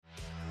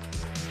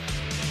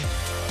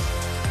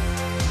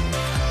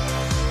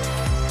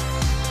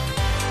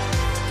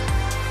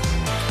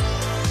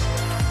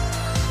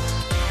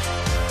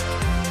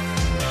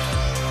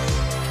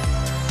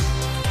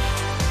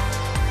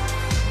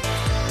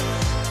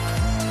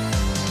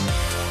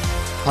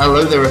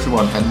Hello there,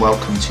 everyone, and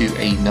welcome to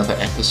another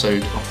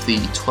episode of the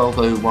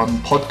 1201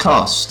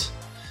 podcast.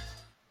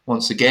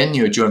 Once again,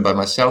 you are joined by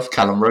myself,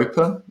 Callum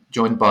Roper,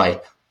 joined by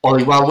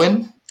Ollie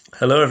Walwyn.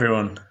 Hello,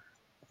 everyone.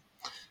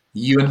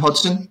 Ewan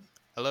Hodgson.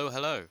 Hello,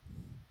 hello.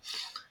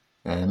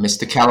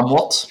 Mr. Callum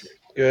Watt.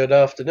 Good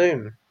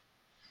afternoon.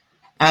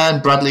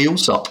 And Bradley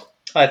Alsop.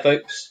 Hi,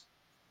 folks.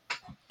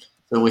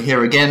 So we're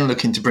here again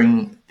looking to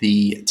bring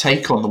the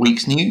take on the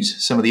week's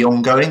news, some of the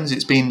ongoings.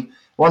 It's been,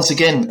 once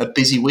again, a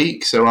busy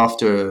week. So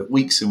after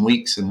weeks and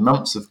weeks and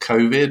months of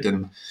COVID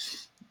and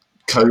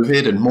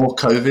more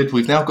COVID,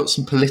 we've now got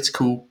some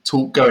political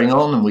talk going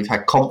on, and we've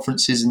had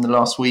conferences in the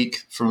last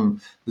week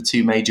from the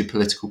two major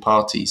political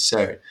parties.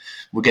 So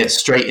we'll get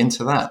straight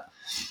into that.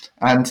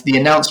 And the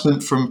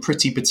announcement from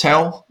Priti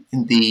Patel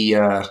in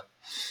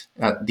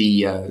at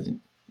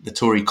the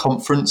Tory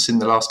conference in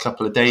the last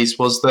couple of days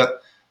was that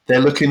they're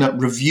looking at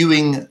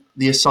reviewing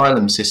the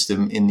asylum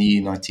system in the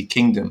United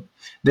Kingdom.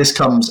 This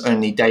comes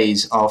only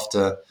days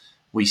after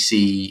we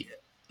see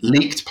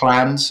leaked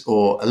plans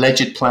or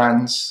alleged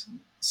plans.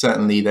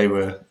 Certainly they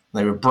were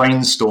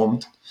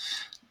brainstormed.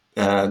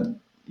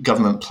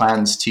 Government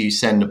plans to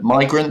send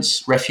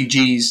migrants,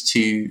 refugees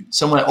to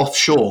somewhere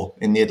offshore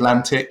in the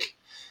Atlantic,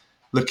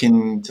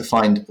 looking to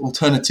find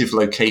alternative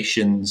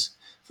locations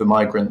for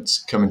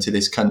migrants coming to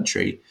this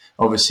country,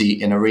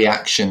 obviously in a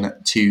reaction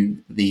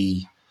to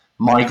the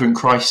migrant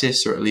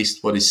crisis, or at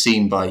least what is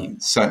seen by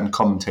certain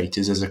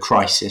commentators as a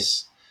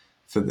crisis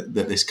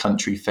that this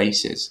country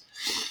faces.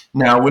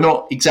 Now, we're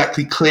not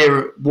exactly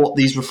clear what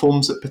these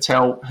reforms that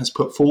Patel has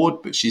put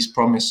forward, but she's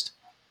promised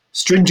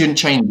stringent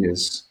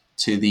changes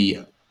to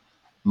the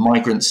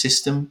migrant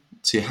system,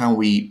 to how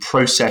we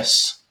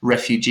process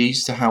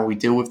refugees, to how we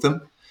deal with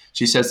them.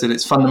 She says that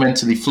it's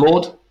fundamentally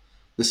flawed.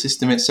 The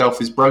system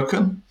itself is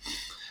broken.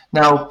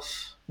 Now,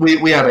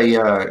 we had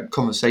a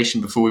conversation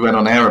before we went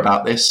on air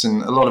about this,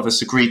 and a lot of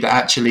us agreed that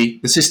actually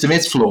the system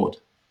is flawed,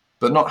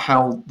 but not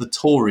how the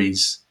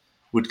Tories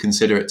would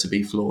consider it to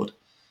be flawed.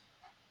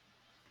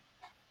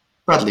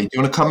 Bradley, do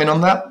you want to come in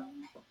on that?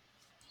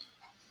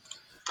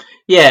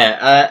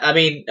 Yeah, I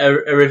mean,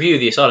 a review of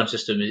the asylum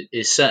system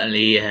is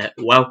certainly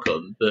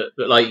welcome, but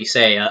like you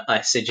say,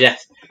 I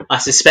suspect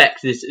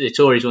the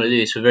Tories want to do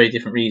this for very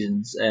different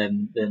reasons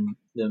than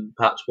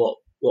perhaps what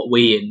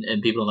we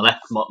and people on the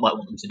left might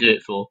want them to do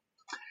it for.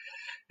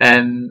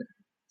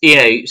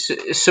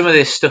 Some of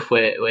this stuff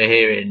we're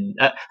hearing.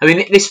 I mean,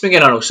 this has been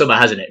going on all summer,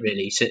 hasn't it?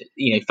 Really. So,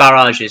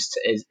 Farage is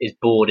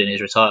bored in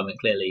his retirement,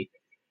 clearly,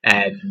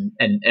 and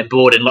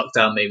bored in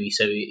lockdown, maybe.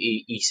 So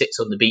he sits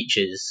on the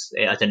beaches.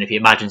 I don't know if he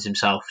imagines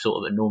himself sort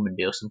of at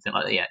Normandy or something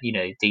like that. Yeah,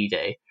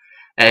 D-Day.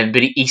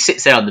 But he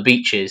sits there on the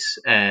beaches,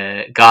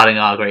 guarding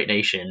our great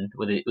nation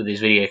with his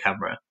video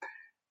camera.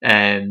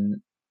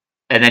 And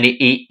then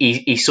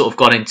he's sort of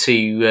gone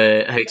into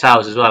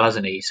hotels as well,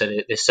 hasn't he? So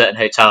there's certain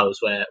hotels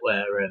where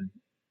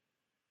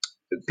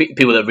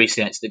people that have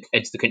recently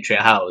entered the country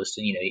are housed,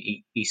 and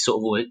he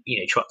sort of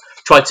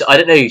tried to, I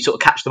don't know, sort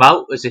of catch them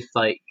out as if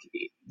like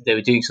they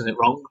were doing something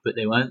wrong, but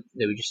they weren't.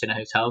 They were just in a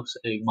hotel, so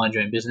mind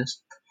your own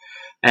business.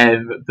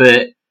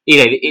 But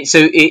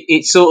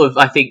it's sort of,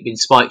 I think, been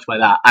spiked by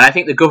that, and I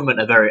think the government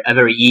are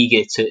very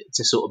eager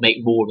to sort of make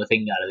more of a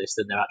thing out of this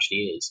than there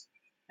actually is.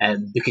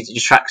 Because it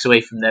distracts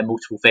away from their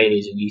multiple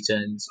failures and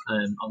U-turns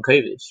on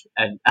COVID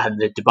and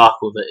the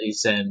debacle that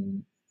is,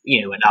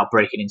 we're now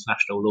breaking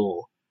international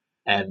law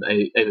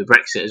over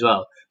Brexit as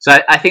well. So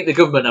I think the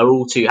government are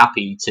all too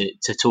happy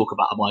to talk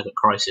about a migrant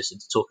crisis and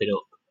to talk it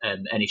up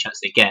any chance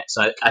they get.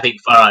 So I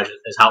think Farage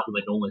has helped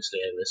them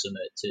enormously over the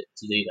summer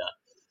to do that.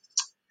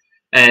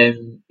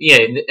 And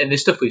the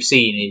stuff we've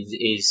seen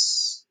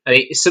is I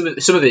mean, some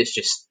of it's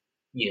just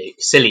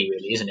silly,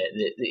 really, isn't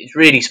it? It's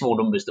really small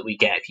numbers that we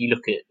get if you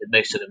look at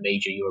most of the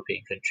major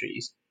European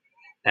countries,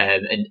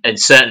 and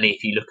certainly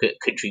if you look at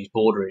countries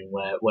bordering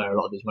where a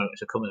lot of these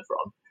migrants are coming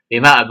from, the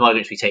amount of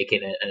migrants we take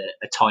in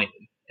are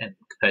tiny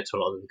compared to a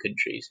lot of the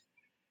countries.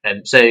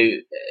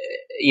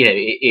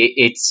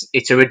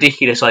 It's a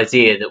ridiculous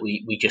idea that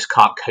we just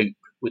can't cope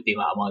with the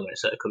amount of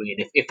migrants that are coming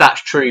in. If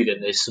that's true, then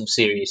there's some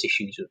serious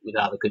issues with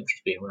how the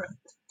country's being run.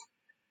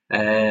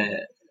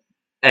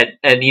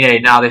 And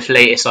now this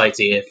latest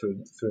idea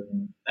from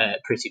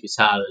Priti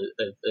Patel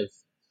of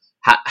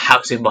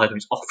housing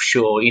migrants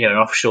offshore, an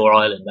offshore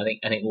island.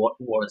 I think what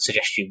Warren's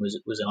suggestion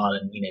was an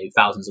island,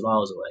 thousands of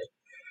miles away.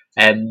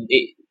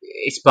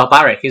 It's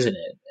barbaric, isn't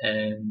it?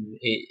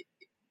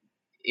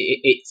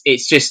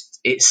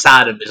 It's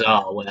sad and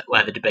bizarre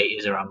where the debate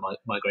is around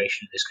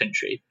migration in this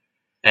country.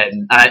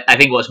 And I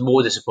think what's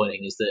more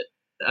disappointing is that,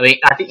 I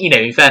think,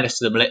 in fairness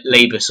to them,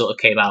 Labour sort of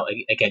came out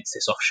against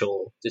this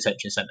offshore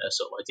detention centre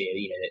sort of idea.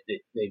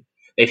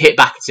 They've hit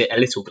back at it a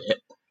little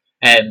bit.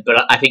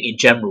 But I think in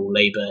general,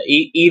 Labour,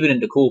 even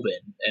under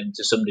Corbyn,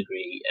 to some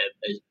degree,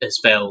 has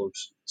failed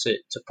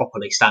to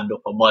properly stand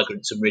up on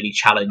migrants and really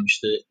challenge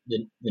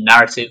the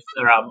narrative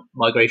around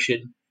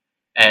migration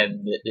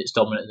that's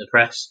dominant in the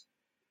press.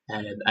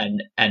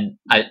 And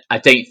I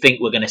don't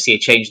think we're going to see a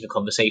change in the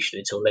conversation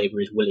until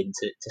Labour is willing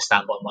to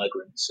stand by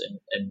migrants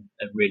and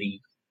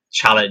really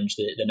challenge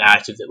the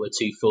narrative that we're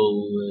too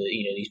full.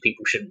 These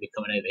people shouldn't be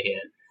coming over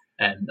here,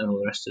 and all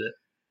the rest of it.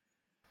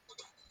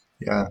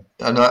 Yeah,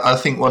 and I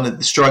think one of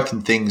the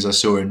striking things I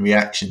saw in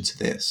reaction to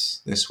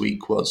this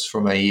week was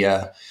from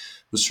a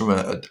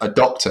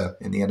doctor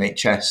in the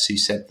NHS who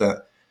said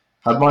that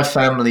had my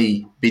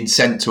family been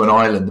sent to an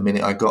island the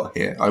minute I got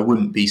here, I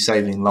wouldn't be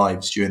saving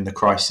lives during the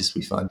crisis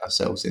we find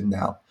ourselves in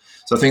now.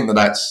 So I think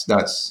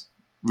that's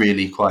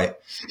really quite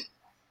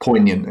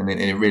poignant, and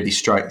it really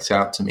strikes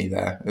out to me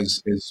there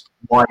as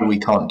why we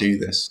can't do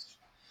this.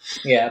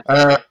 Yeah.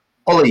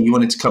 Ollie, you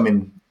wanted to come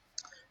in.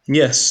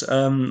 Yes,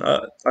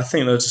 I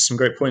think those are some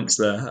great points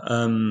there.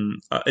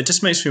 It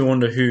just makes me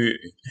wonder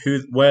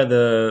where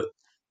the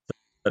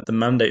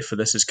mandate for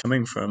this is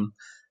coming from,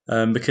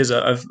 because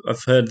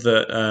I've heard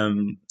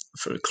that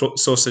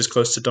sources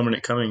close to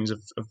Dominic Cummings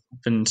have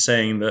been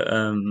saying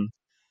that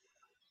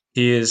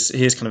he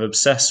is kind of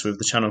obsessed with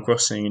the Channel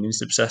crossing, and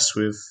he's obsessed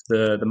with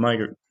the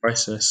migrant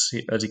crisis,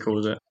 as he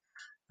calls it.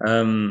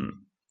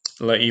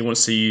 Like he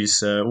wants to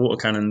use water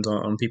cannons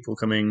on people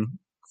coming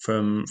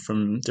from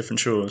different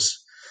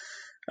shores.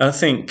 I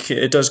think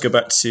it does go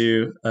back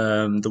to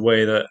the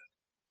way that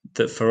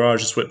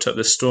Farage has whipped up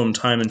this storm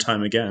time and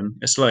time again.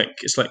 It's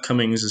like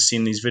Cummings has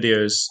seen these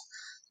videos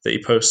that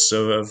he posts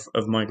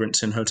of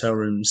migrants in hotel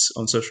rooms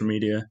on social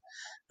media,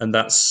 and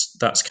that's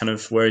kind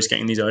of where he's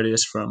getting these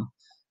ideas from.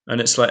 And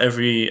it's like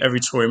every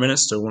Tory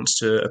minister wants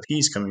to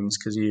appease Cummings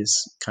because he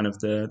is kind of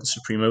the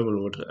supreme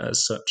overlord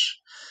as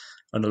such,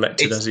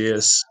 unelected as he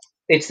is.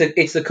 It's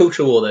the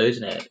culture war, though,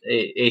 isn't it?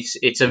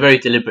 It's a very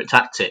deliberate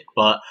tactic,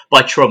 but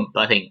by Trump,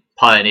 I think,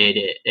 pioneered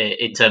it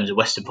in terms of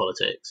Western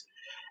politics.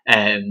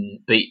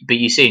 But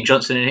you see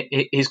Johnson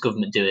and his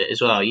government do it as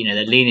well.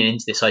 They're leaning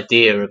into this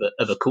idea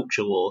of a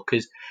culture war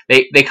because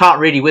they can't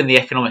really win the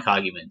economic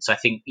arguments. I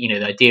think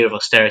the idea of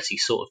austerity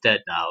is sort of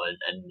dead now,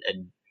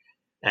 and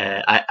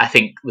I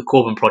think the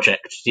Corbyn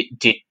project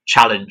did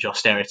challenge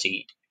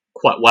austerity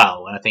quite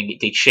well, and I think it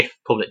did shift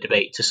public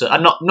debate to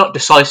not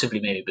decisively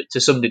maybe, but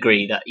to some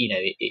degree that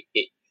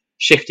it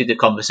shifted the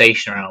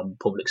conversation around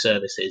public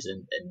services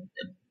and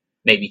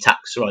maybe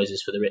tax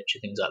rises for the rich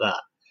and things like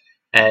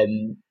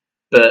that.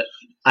 But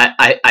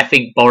I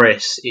think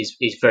Boris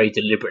is very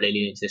deliberately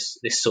leaning into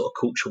this sort of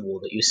culture war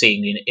that you're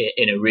seeing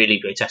in a really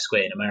grotesque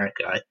way in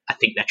America. I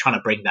think they're trying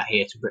to bring that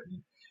here to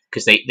Britain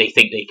because they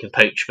think they can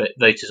poach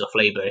voters off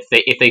Labour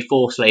if they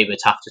force Labour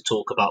to have to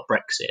talk about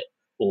Brexit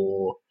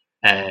or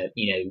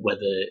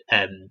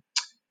whether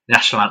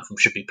national anthem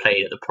should be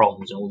played at the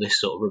proms and all this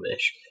sort of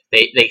rubbish.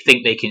 They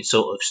think they can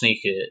sort of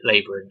snooker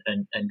Labour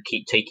and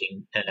keep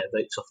taking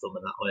votes off them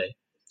in that way.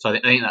 So I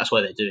think that's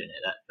why they're doing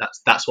it.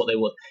 That's what they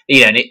want.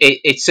 And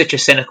it's such a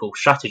cynical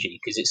strategy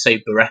because it's so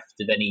bereft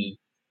of any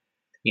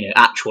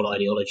actual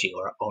ideology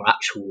or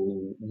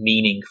actual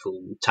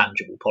meaningful,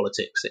 tangible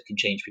politics that can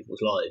change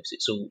people's lives.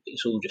 It's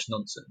all just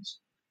nonsense.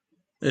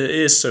 It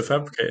is so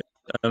fabricated.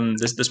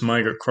 This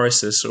migrant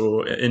crisis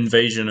or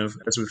invasion of,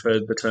 as we've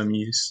heard the term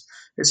used,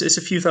 it's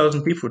a few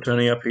thousand people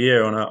turning up a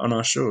year on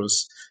our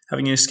shores,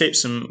 having escaped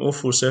some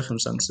awful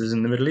circumstances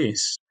in the Middle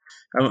East.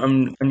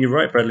 And you're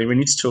right, Bradley. We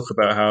need to talk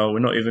about how we're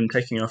not even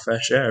taking our fair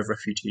share of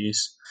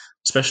refugees,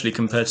 especially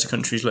compared to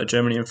countries like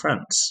Germany and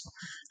France.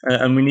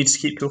 And we need to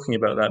keep talking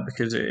about that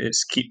because it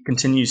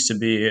continues to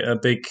be a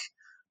big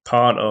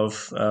part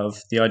of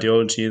the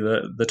ideology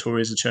that the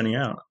Tories are churning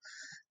out.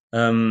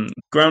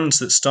 Grounds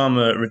that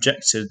Starmer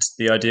rejected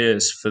the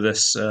ideas for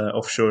this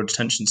offshore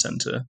detention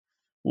centre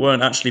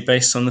weren't actually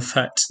based on the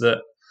fact that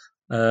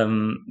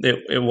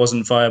it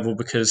wasn't viable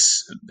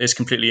because it's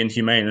completely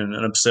inhumane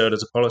and absurd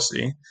as a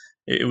policy.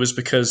 It was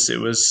because it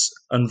was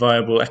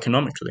unviable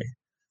economically,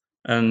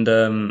 and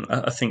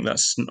I think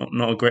that's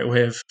not a great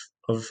way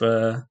of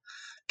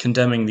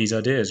condemning these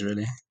ideas,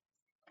 really.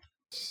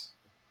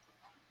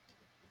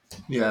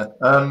 Yeah.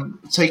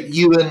 Take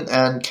Ewan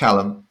and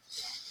Callum.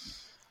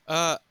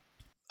 I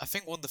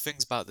think one of the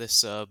things about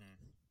this kind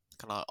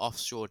of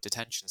offshore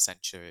detention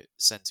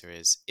centre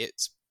is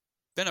it's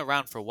been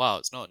around for a while.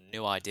 It's not a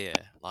new idea.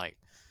 Like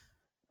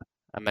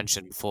I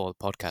mentioned before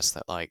the podcast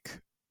that like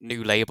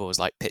New Labour was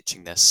like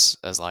pitching this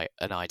as like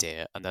an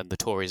idea, and then the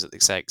Tories at the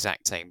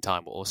exact same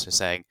time were also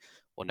saying,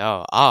 well,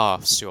 no, our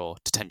offshore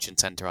detention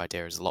centre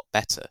idea is a lot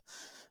better.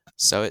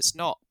 So it's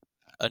not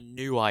a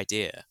new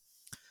idea.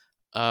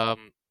 But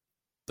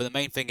the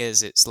main thing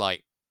is it's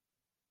like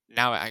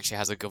now it actually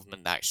has a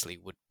government that actually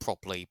would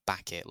properly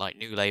back it. Like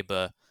New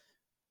Labour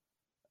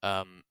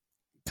kind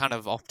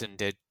of often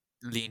did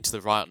lean to the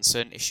right on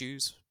certain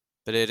issues,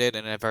 but it did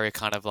in a very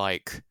kind of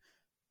like,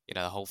 the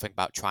whole thing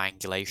about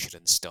triangulation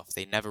and stuff.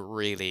 They never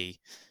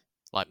really,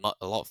 like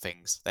a lot of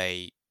things,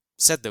 they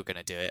said they were going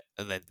to do it,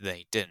 and then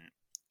they didn't.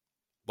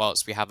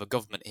 Whilst we have a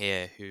government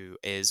here who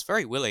is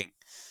very willing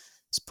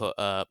to put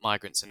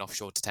migrants in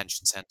offshore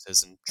detention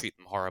centres and treat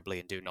them horribly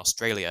and do in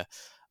Australia,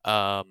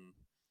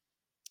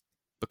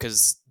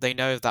 because they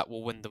know that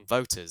will win them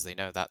voters. They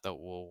know that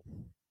will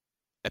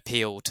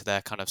appeal to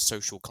their kind of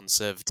social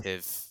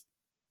conservative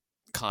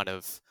kind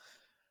of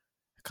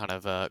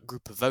a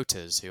group of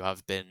voters who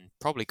have been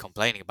probably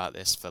complaining about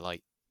this for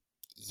like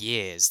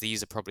years,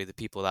 these are probably the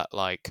people that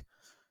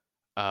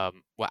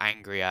were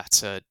angry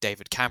at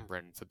David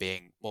Cameron for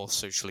being more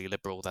socially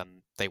liberal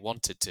than they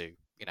wanted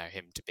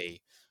him to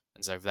be,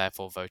 and so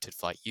therefore voted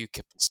for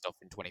UKIP and stuff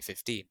in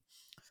 2015.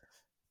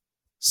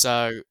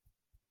 So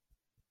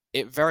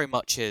it very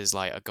much is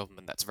like a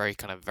government that's very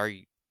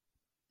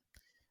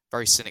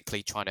very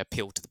cynically trying to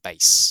appeal to the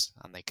base,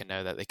 and they can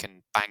know that they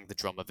can bang the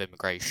drum of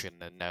immigration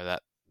and know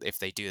that if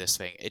they do this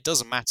thing, it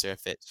doesn't matter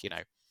if it's,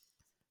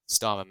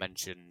 Starmer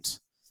mentioned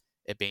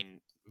it being,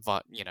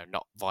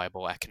 not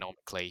viable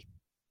economically.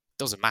 It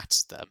doesn't matter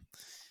to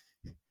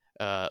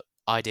them.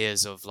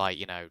 Ideas of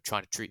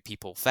trying to treat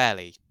people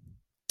fairly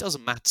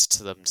doesn't matter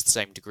to them to the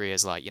same degree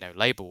as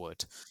Labour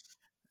would.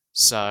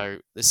 So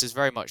this is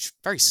very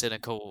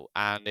cynical,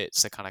 and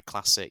it's a kind of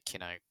classic,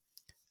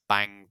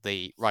 bang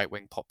the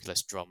right-wing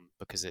populist drum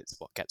because it's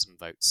what gets them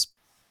votes.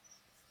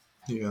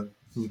 Yeah.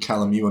 And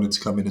Callum, you wanted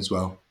to come in as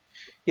well.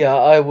 Yeah,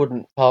 I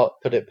wouldn't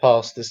put it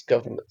past this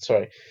government.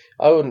 Sorry,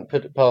 I wouldn't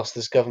put it past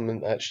this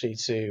government actually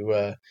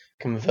to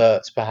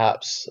convert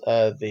perhaps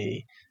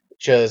the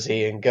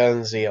Jersey and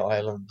Guernsey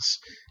islands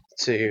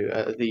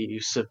to the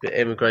use of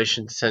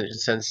immigration detention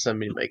centres. I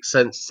mean, it makes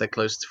sense. They're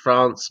close to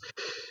France.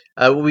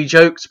 We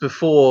joked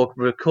before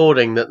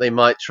recording that they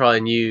might try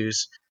and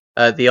use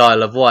the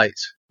Isle of Wight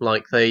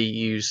like they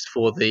used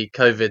for the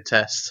COVID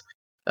test.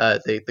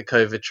 The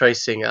COVID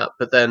tracing app,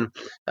 but then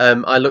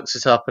I looked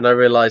it up and I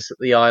realised that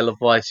the Isle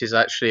of Wight is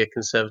actually a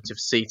Conservative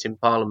seat in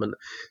Parliament,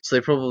 so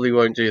they probably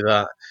won't do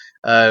that.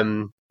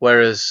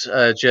 Whereas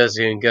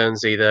Jersey and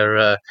Guernsey,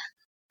 they're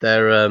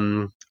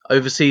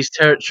overseas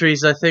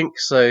territories, I think,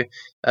 so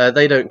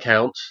they don't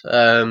count,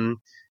 and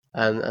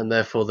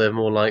therefore they're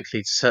more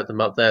likely to set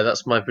them up there.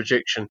 That's my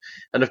prediction.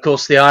 And of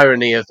course, the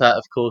irony of that,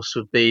 of course,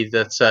 would be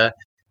that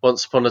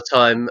once upon a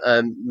time,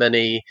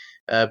 many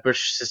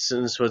British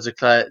citizens were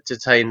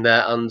detained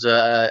there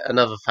under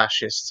another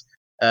fascist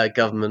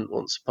government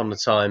once upon a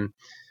time,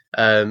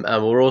 and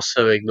were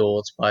also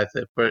ignored by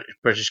the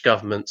British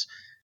government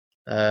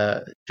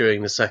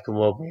during the Second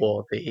World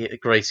War. The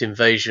Great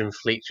Invasion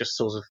fleet just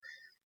sort of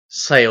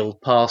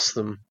sailed past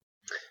them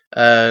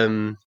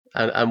and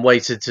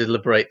waited to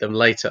liberate them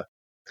later.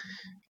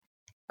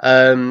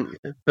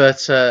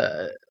 But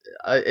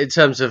in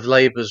terms of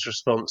Labour's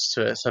response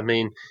to it, I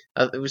mean,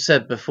 it was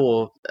said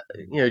before,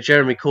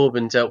 Jeremy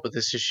Corbyn dealt with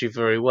this issue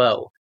very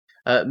well,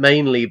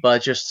 mainly by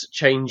just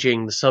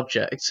changing the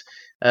subject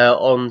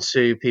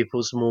onto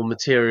people's more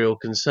material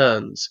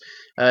concerns.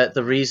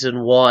 The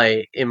reason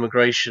why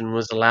immigration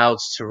was allowed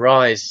to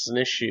rise as an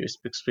issue is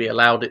because we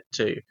allowed it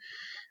to.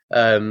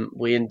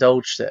 We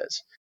indulged it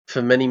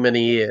for many,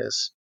 many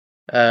years.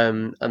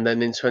 And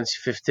then in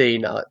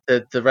 2015,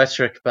 the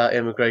rhetoric about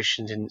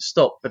immigration didn't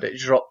stop, but it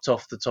dropped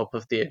off the top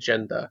of the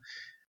agenda.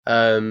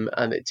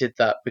 And it did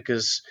that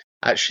because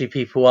actually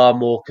people are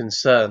more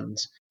concerned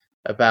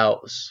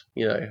about,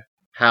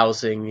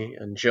 housing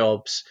and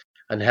jobs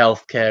and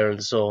healthcare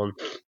and so on.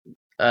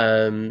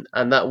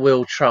 And that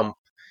will trump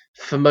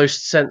for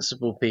most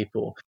sensible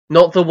people,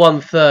 not the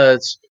 1/3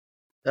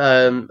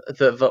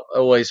 that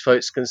always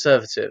votes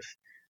Conservative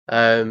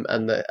and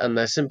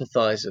their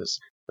sympathisers.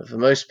 But for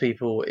most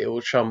people, it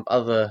will trump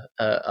other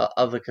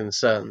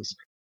concerns,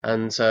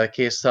 and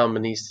Keir Starmer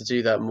needs to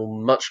do that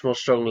much more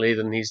strongly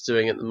than he's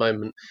doing at the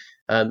moment.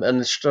 And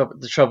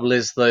the trouble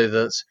is, though,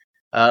 that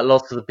a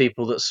lot of the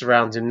people that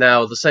surround him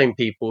now are the same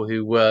people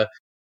who were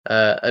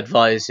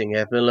advising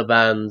Ed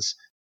Miliband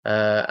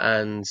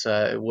and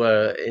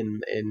were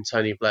in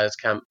Tony Blair's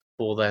camp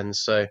before then.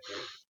 So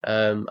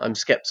I'm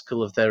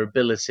sceptical of their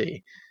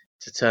ability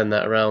to turn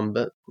that around,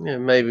 but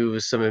maybe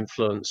with some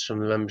influence from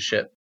the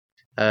membership.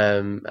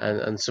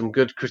 And some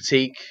good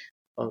critique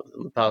on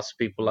the part of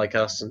people like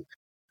us and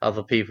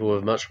other people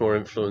with much more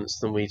influence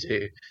than we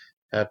do.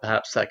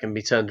 Perhaps that can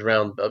be turned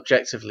around, but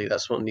objectively,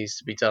 that's what needs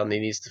to be done. He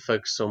needs to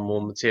focus on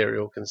more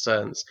material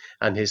concerns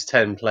and his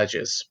 10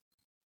 pledges.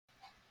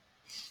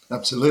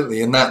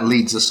 Absolutely, and that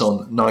leads us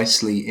on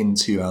nicely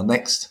into our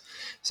next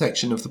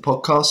section of the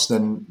podcast.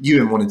 And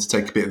Ewan wanted to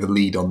take a bit of a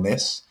lead on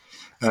this,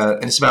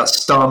 and it's about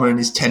Starmer and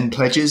his 10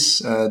 pledges.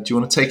 Do you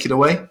want to take it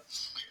away?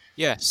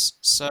 Yes,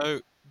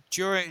 so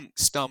during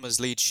Starmer's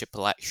leadership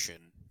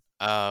election,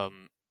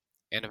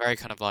 in a very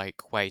kind of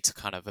way to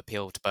kind of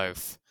appeal to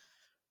both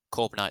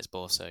Corbynites, but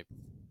also,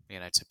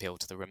 to appeal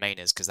to the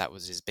Remainers, because that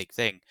was his big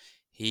thing,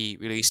 he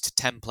released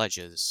 10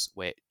 pledges,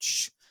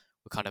 which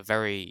were kind of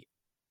very,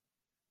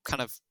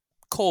 kind of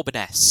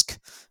Corbyn-esque,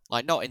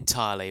 not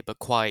entirely, but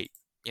quite,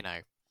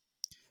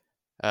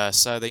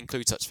 so they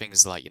include such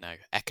things like,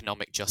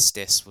 economic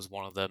justice was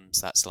one of them,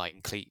 so that's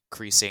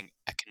increasing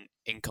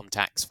income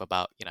tax for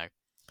about,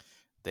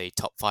 the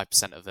top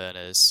 5% of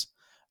earners,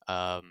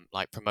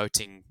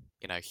 promoting,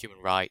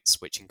 human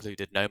rights, which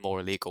included no more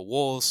illegal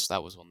wars.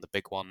 That was one of the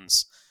big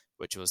ones,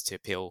 which was to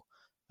appeal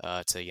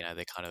to,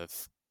 the kind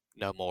of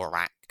no more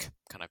Iraq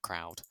kind of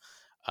crowd.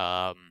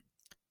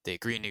 The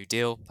Green New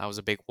Deal, that was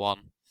a big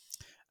one.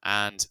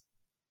 And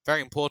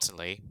very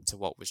importantly, to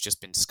what we've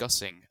just been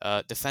discussing,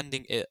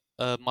 defending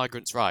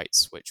migrants'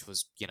 rights, which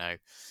was,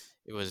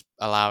 it was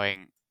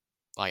allowing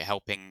like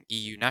helping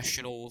EU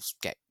nationals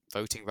get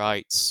voting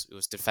rights. It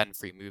was to defend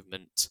free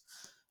movement,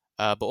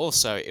 but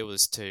also it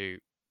was to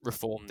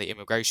reform the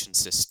immigration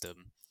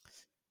system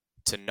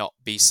to not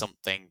be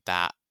something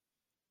that,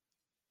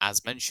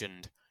 as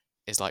mentioned,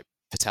 is like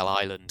Patel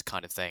Island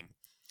kind of thing.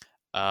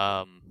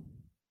 And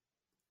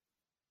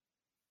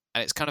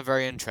it's kind of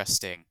very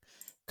interesting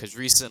because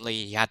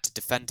recently he had to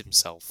defend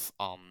himself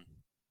on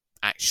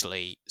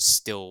actually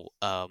still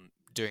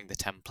doing the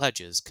 10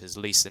 pledges because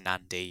Lisa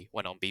Nandy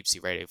went on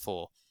BBC Radio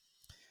 4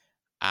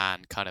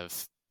 and kind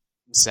of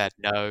said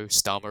no,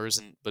 Starmer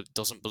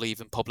doesn't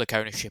believe in public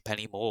ownership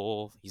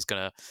anymore. He's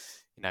gonna,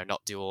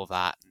 not do all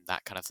that and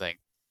that kind of thing.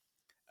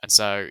 And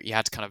so he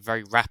had to kind of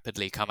very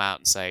rapidly come out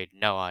and say,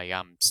 no, I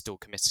am still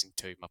committing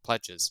to my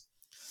pledges.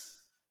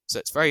 So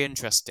it's very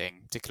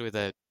interesting, particularly with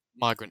the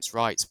migrants'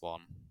 rights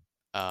one,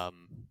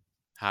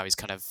 how he's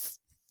kind of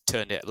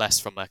turned it less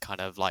from a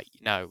kind of like,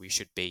 no, we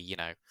should be,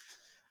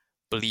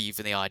 believe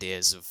in the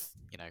ideas of,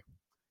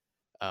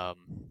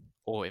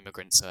 all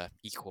immigrants are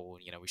equal,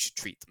 we should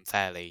treat them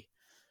fairly.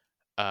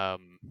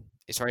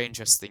 It's very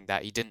interesting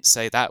that he didn't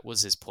say that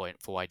was his point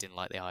for why he didn't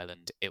like the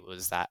island. It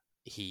was that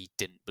he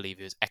didn't believe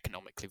it was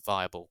economically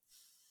viable.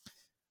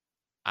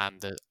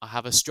 And I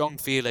have a strong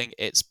feeling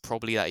it's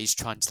probably that he's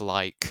trying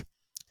to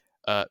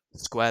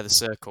square the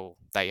circle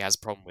that he has a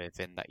problem with,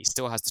 in that he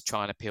still has to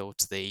try and appeal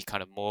to the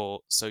kind of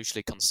more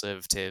socially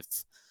conservative,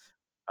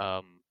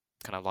 kind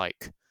of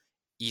like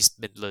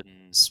East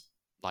Midlands,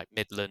 like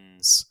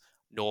Midlands,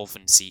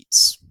 Northern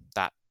seats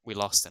that we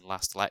lost in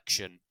last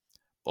election,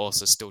 but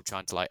also still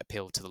trying to like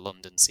appeal to the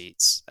London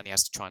seats, and he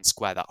has to try and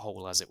square that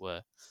hole, as it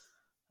were,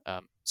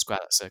 square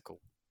that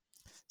circle.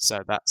 So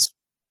that's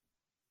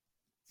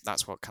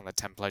what kind of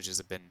 10 pledges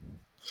have been.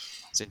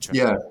 It's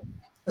interesting. Yeah.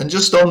 And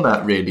just on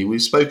that, really,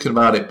 we've spoken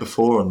about it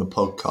before on the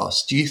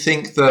podcast. Do you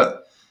think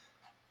that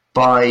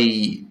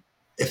by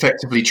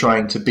effectively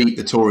trying to beat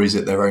the Tories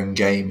at their own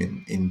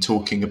game in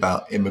talking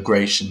about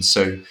immigration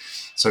so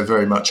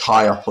very much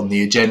high up on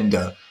the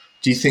agenda,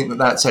 do you think that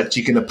that's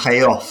actually going to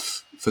pay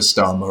off for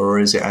Starmer, or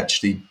is it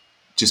actually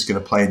just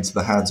going to play into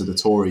the hands of the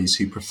Tories,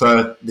 who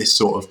prefer this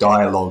sort of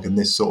dialogue and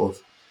this sort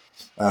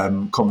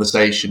of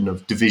conversation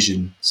of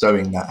division,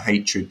 sowing that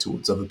hatred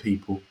towards other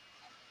people?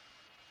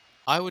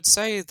 I would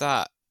say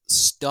that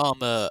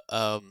Starmer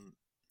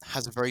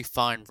has a very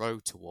fine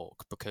road to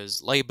walk,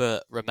 because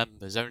Labour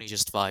remembers only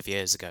just 5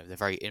 years ago the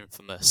very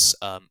infamous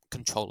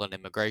control on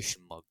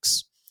immigration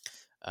mugs,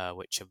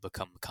 which have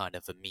become kind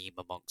of a meme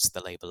amongst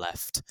the Labour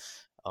left,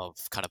 of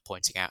kind of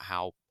pointing out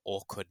how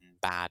awkward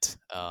and bad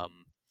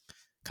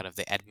kind of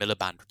the Ed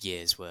Miliband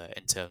years were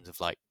in terms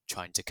of like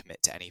trying to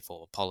commit to any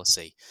form of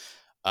policy.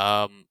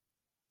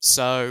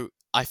 So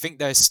I think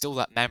there's still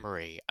that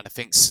memory, and I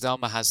think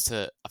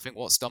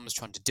what Starmer's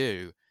trying to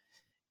do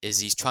is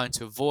he's trying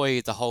to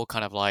avoid the whole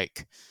kind of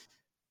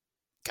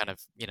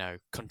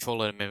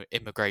control on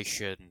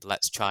immigration,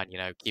 let's try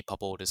and keep our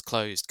borders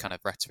closed kind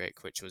of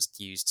rhetoric, which was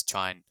used to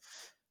try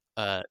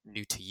and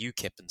neuter to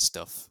UKIP and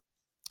stuff.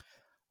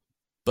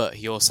 But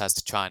he also has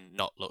to try and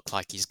not look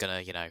like he's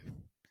gonna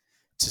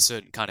to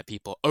certain kind of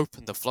people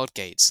open the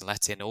floodgates and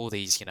let in all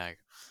these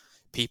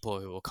people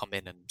who will come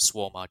in and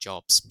swarm our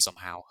jobs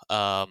somehow,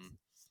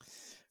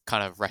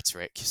 kind of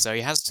rhetoric. So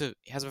he has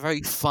a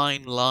very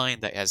fine line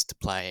that he has to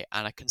play,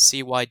 and I can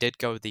see why I did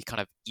go with the kind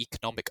of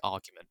economic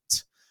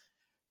argument,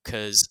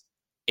 because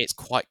it's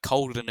quite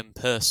cold and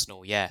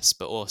impersonal, yes,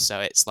 but also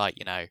it's like,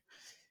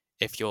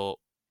 if you're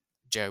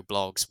Joe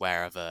Bloggs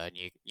wherever, and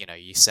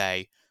you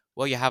say,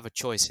 well, you have a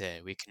choice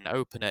here. We can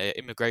open an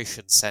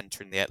immigration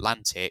centre in the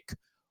Atlantic,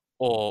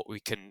 or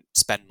we can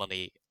spend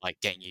money like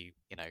getting you,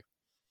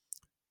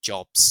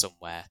 jobs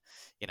somewhere,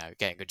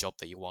 getting a job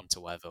that you want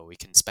or whatever. We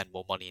can spend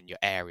more money in your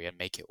area and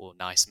make it all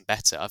nice and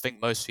better. I think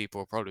most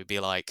people will probably be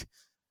like,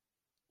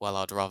 well,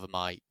 I'd rather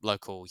my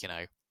local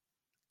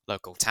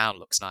town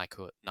looks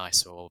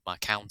nicer, or my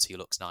county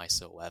looks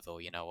nicer, or whatever,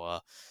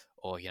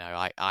 or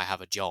I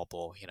have a job,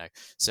 or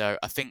So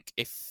I think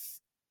if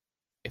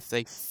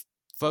they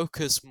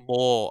focus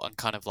more on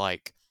kind of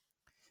like,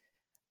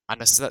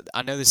 and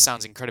I know this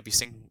sounds incredibly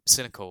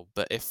cynical,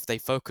 but if they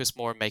focus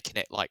more on making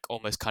it like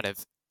almost kind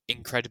of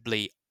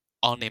incredibly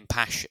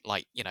unimpassioned,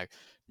 like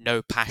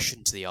no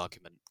passion to the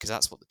argument, because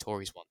that's what the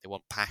Tories want. They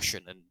want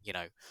passion, and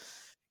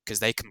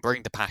because they can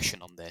bring the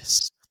passion on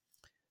this.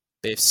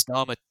 But if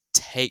Starmer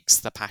takes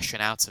the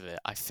passion out of it,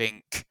 I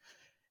think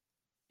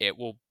it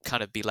will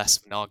kind of be less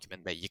of an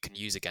argument that you can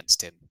use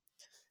against him,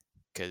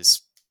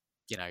 because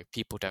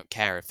people don't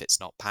care if it's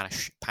not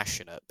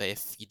passionate. But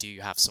if you do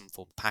have some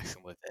form of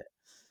passion with it,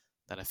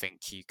 then I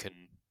think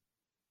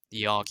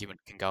the argument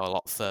can go a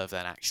lot further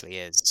than it actually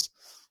is,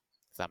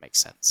 if that makes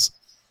sense.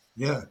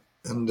 Yeah.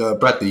 And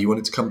Bradley, you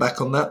wanted to come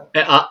back on that?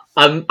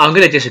 I'm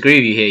going to disagree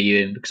with you here,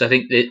 Ewan, because I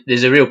think that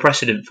there's a real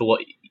precedent for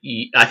what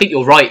I think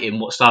you're right in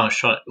what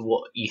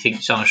you think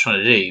Starmer's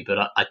trying to do, but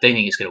I don't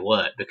think it's going to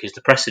work, because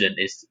the precedent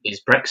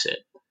is Brexit.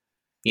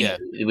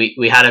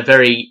 We had a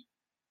very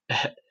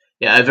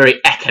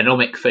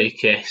economic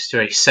focused,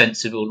 very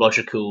sensible,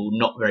 logical,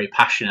 not very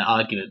passionate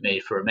argument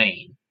made for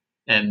Remain,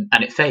 and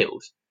it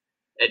failed.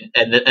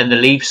 And the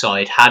Leave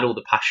side had all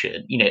the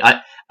passion.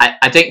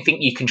 I don't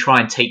think you can try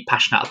and take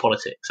passion out of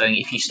politics. I think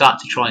if you start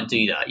to try and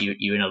do that,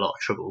 you're in a lot of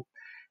trouble.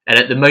 And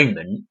at the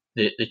moment,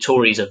 the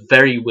Tories are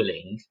very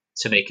willing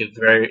to make a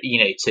very,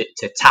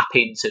 to tap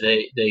into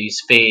those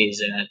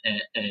fears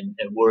and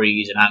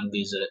worries and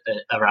angers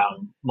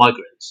around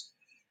migrants.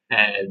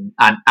 And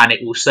it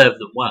will serve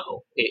them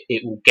well.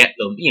 It will get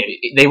them,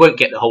 they won't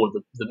get the whole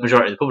of the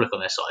majority of the public on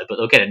their side, but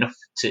they'll get enough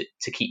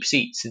to keep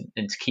seats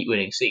and to keep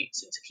winning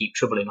seats and to keep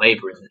troubling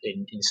Labour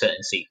in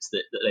certain seats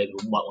that Labour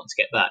might want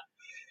to get back.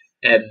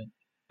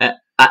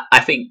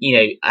 I think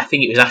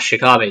it was Ash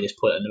Shakar made this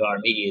point on Novara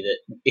Media that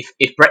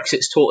if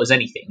Brexit's taught us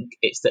anything,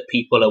 it's that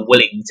people are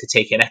willing to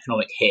take an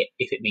economic hit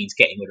if it means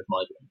getting rid of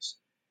migrants.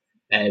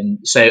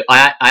 So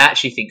I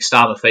actually think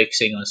Starmer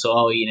focusing on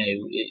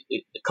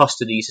the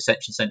cost of these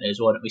detention centres,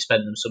 why don't we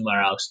spend them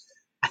somewhere else?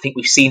 I think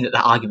we've seen that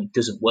argument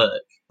doesn't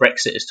work.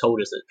 Brexit has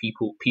told us that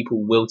people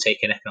will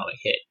take an economic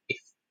hit if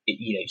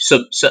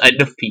so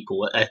enough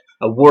people,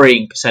 a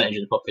worrying percentage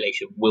of the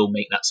population, will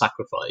make that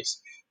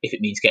sacrifice if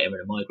it means getting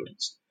rid of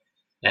migrants.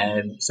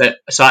 So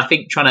I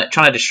think trying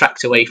to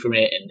distract away from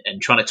it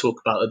and trying to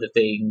talk about other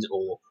things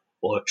or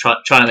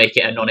trying to make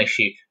it a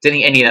non-issue, I don't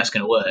think any of that's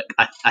going to work.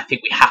 I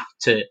think we have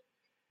to.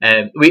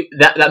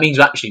 That means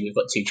actually we've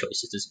got two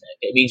choices, doesn't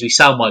it? It means we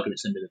sail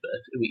migrants under the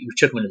bus, we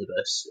chuck them under the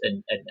bus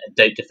and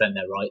don't defend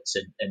their rights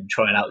and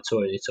try and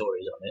out-Tory the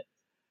Tories on it.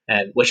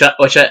 Which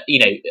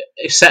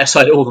set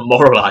aside all the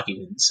moral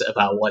arguments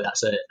about why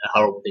that's a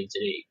horrible thing to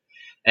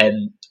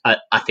do.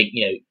 I think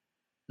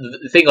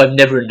the thing I've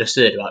never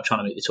understood about trying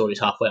to make the Tories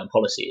halfway on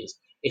policy is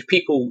if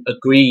people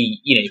agree,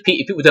 if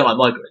people don't like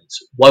migrants,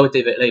 why would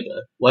they vote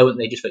Labour? Why wouldn't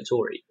they just vote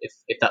Tory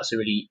if that's a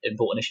really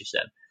important issue to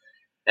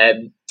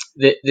them?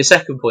 The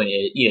second point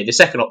is, the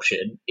second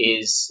option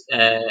is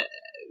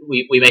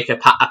we make a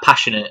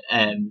passionate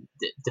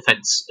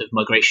defence of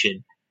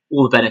migration,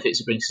 all the benefits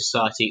it brings to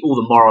society, all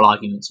the moral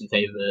arguments in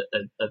favour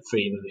of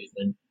freedom of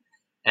movement,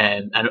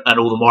 and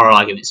all the moral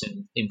arguments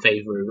in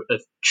favour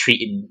of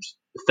treating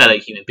fellow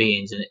human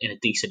beings in a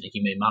decent and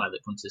humane manner that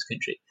come to this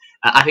country.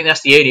 I think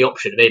that's the only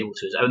option available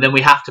to us. And then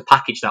we have to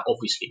package that,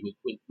 obviously,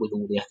 with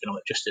all the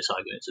economic justice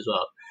arguments as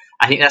well.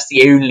 I think that's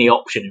the only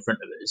option in front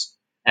of us.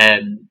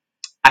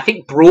 I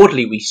think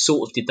broadly we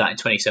sort of did that in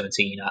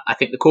 2017. I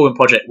think the Corbyn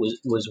project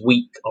was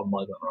weak on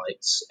migrant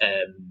rights,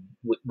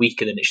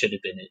 weaker than it should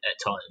have been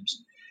at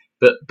times.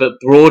 But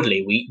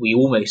broadly, we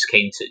almost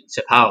came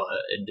to power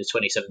in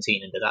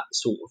 2017 under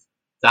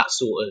that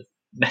sort of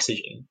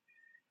messaging.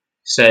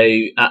 So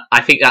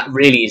I think that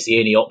really is the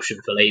only option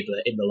for Labour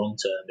in the long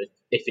term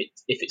if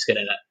it's going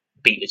to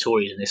beat the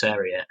Tories in this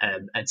area.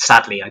 And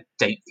sadly, I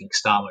don't think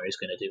Starmer is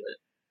going to do it.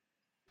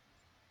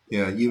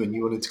 Yeah,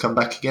 you wanted to come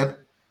back again?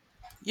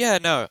 Yeah,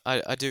 no,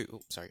 I do.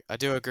 I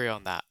do agree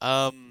on that.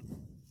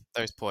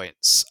 Those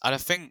points, and I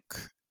think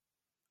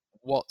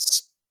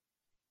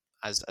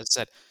as I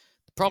said,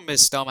 the problem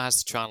is Starmer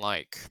has to try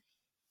and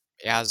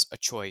he has a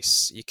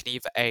choice. You can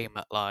either aim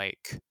at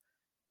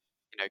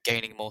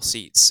gaining more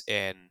seats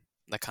in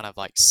the kind of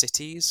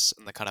cities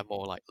and the kind of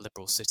more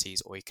liberal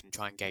cities, or you can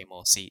try and gain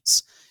more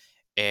seats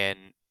in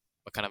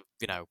a kind of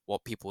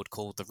what people would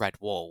call the red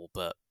wall,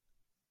 but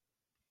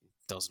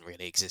doesn't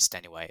really exist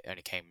anyway. It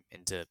only came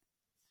into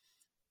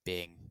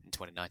being in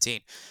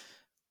 2019.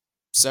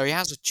 So he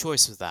has a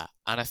choice of that,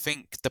 and I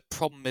think the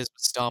problem is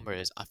with Starmer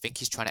is I think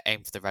he's trying to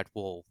aim for the red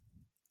wall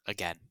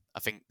again.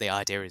 I think the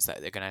idea is that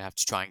they're going to have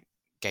to try and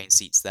gain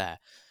seats there,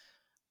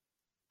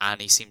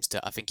 and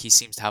I think he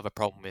seems to have a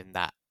problem in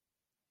that.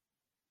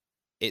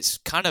 It's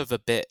kind of a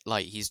bit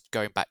like he's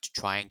going back to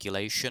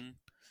triangulation,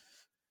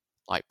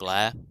 like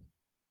Blair.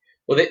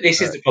 Well,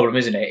 this is the problem,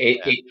 isn't it?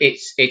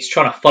 It's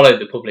trying to follow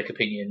the public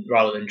opinion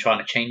rather than trying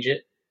to change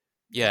it.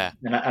 Yeah.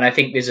 And I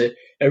think there's a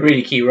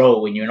really key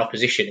role when you're in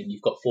opposition and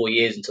you've got 4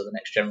 years until the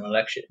next general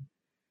election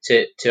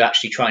to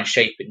actually try and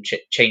shape and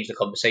change the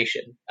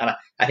conversation. And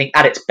I think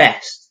at its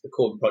best, the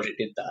Corbyn project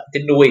did that. It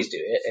didn't always do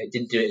it. It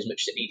didn't do it as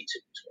much as it needed to,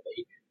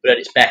 ultimately. But at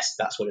its best,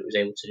 that's what it was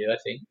able to do, I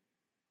think.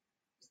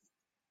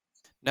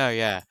 No,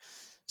 yeah.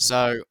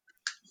 So,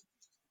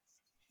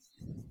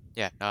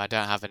 yeah, no, I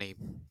don't have any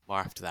more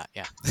after that,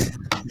 yeah.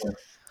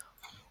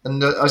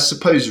 And I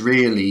suppose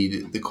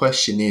really the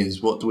question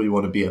is, what do we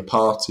want to be a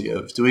party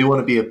of? Do we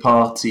want to be a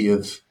party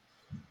of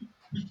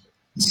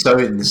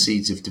sowing the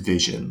seeds of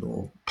division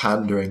or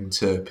pandering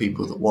to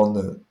people that want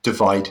to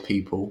divide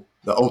people,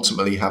 that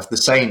ultimately have the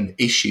same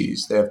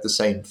issues? They have the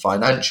same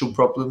financial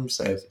problems.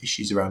 They have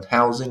issues around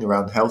housing,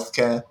 around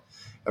healthcare,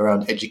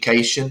 around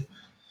education,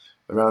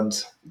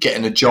 around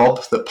getting a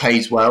job that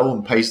pays well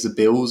and pays the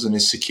bills and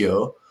is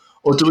secure?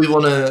 Or do we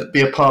want to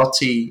be a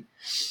party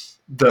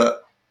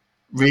that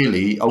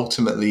really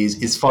ultimately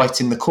is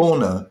fighting the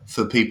corner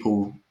for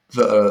people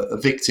that are a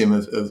victim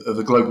of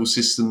a global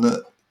system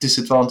that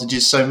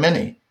disadvantages so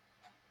many?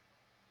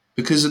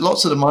 Because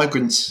lots of the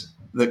migrants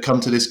that come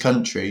to this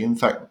country, in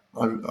fact,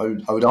 I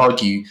would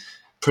argue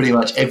pretty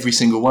much every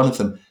single one of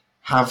them,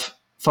 have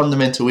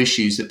fundamental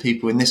issues that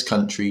people in this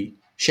country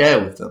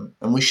share with them.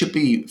 And we should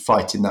be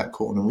fighting that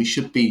corner. We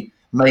should be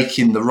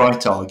making the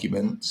right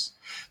arguments.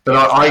 But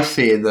I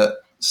fear that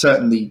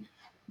certainly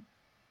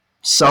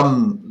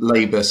some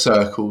Labour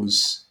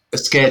circles are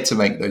scared to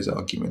make those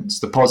arguments,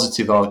 the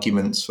positive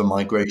arguments for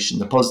migration,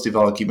 the positive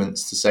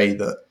arguments to say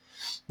that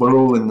we're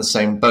all in the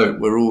same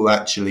boat, we're all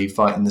actually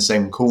fighting the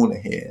same corner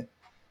here,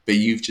 but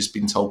you've just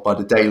been told by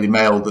the Daily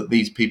Mail that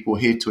these people are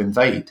here to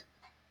invade.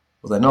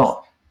 Well, they're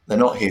not. They're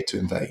not here to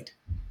invade.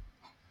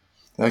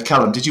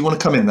 Callum, did you want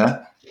to come in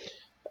there?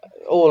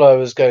 All I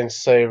was going to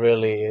say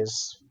really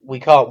is we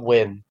can't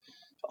win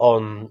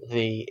on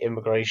the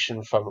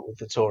immigration front with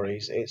the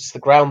Tories. It's the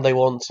ground they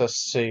want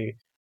us to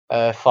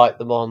fight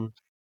them on,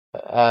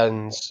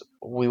 and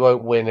we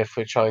won't win if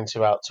we're trying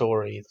to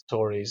out-Tory the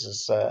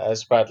Tories,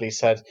 as Bradley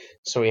said,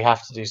 so we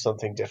have to do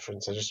something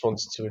different. I just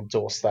wanted to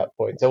endorse that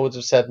point. I would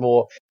have said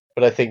more,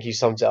 but I think you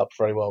summed it up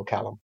very well,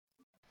 Callum.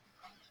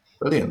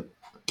 Brilliant.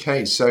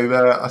 Okay,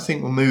 so I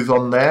think we'll move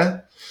on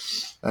there.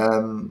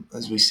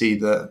 As we see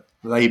that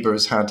Labour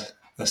has had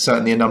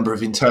certainly a number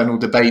of internal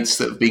debates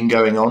that have been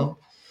going on,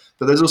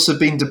 but there's also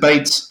been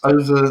debates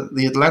over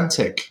the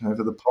Atlantic,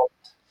 over the pond.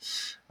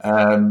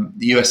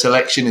 The US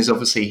election is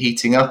obviously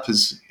heating up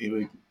as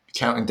we're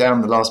counting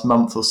down the last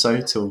month or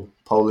so till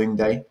polling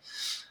day.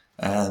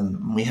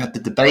 We had the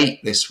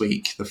debate this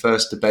week, the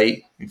first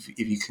debate, if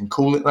you can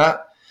call it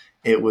that.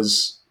 It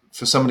was,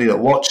 for somebody that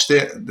watched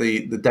it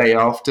the day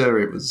after,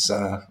 it was,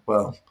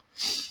 well,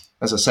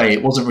 as I say,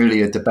 it wasn't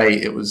really a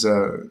debate. It was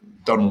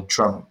Donald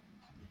Trump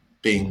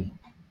being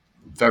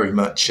very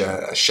much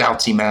a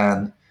shouty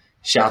man,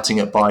 shouting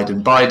at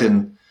Biden.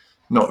 Biden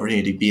not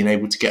really being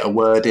able to get a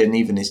word in,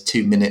 even his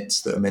 2 minutes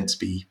that are meant to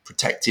be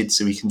protected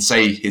so he can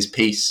say his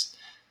piece.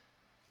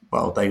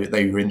 Well, they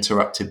were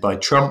interrupted by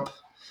Trump.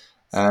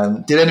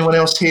 Did anyone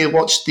else here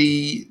watch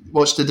the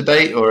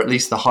debate, or at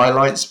least the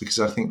highlights? Because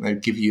I think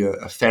they'd give you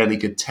a fairly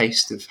good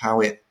taste of how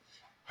it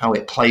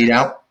played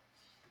out.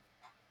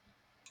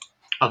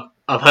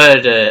 I've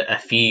heard a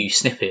few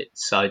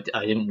snippets. I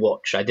didn't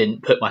watch. I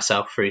didn't put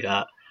myself through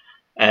that.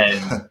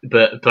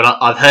 But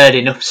I've heard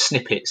enough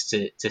snippets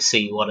to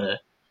see what a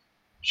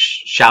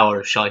shower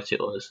of shite it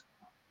was.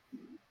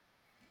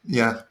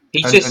 Yeah,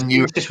 he's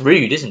just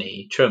rude, isn't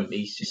he? Trump.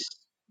 He's just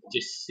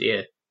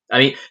yeah. I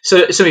mean,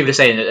 so some people are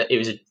saying that it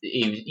was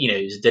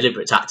a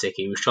deliberate tactic.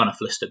 He was trying to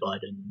fluster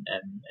Biden,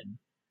 and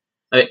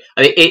I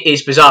mean,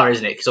 it's bizarre,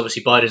 isn't it? Because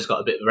obviously Biden's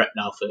got a bit of a rep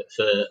now for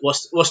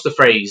what's the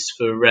phrase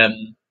for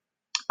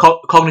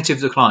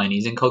cognitive decline.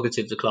 He's in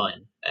cognitive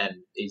decline.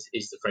 Is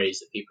the phrase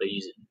that people are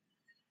using.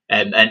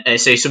 And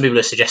so some people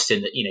are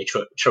suggesting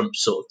that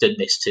Trump's sort of done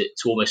this to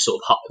almost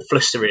sort of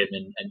fluster him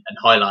and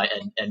highlight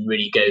and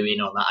really go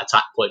in on that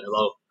attack point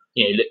of,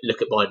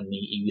 look at Biden.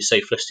 He was so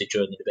flustered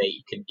during the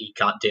debate. He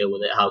can't deal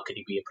with it. How could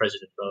he be a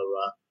president? Blah,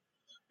 blah,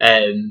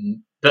 blah.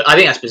 But I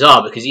think that's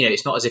bizarre because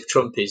it's not as if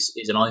Trump is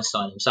an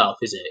Einstein himself,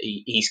 is it?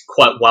 He's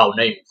quite well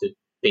known for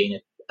being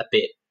a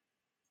bit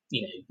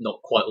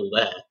not quite all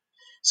there.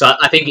 So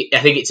I think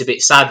it's a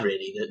bit sad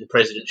really that the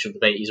presidential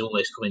debate is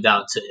almost coming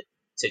down to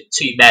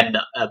two men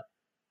that are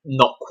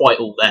not quite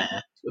all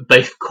there,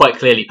 both quite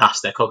clearly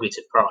past their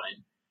cognitive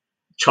prime,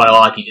 trying to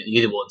argue that the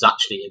other one's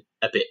actually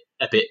a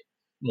bit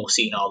more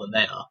senile than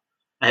they are.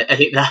 I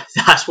think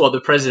that's what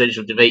the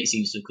presidential debate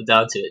seems to come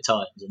down to at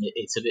times, and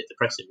it's a bit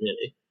depressing,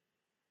 really.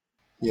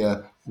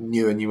 Yeah,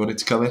 you wanted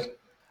to come in?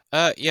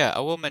 Yeah, I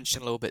will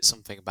mention a little bit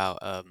something about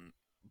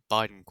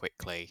Biden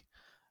quickly.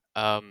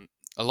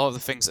 A lot of the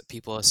things that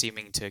people are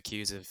seeming to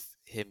accuse of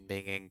him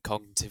being in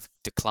cognitive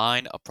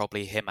decline are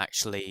probably him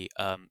actually,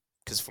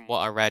 because from what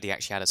I read, he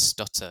actually had a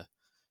stutter.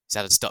 He's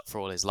had a stutter for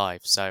all his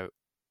life, so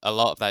a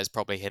lot of that is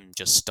probably him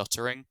just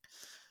stuttering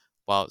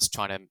whilst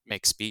trying to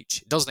make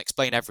speech. It doesn't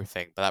explain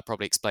everything, but that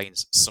probably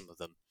explains some of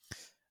them.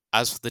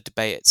 As for the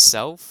debate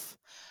itself,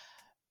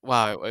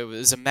 wow, it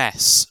was a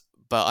mess,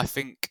 but I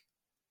think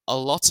a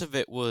lot of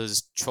it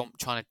was Trump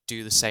trying to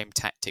do the same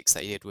tactics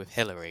that he did with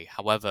Hillary.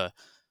 However,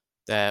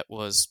 there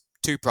was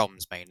two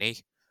problems mainly.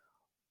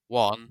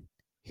 One,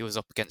 he was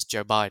up against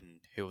Joe Biden,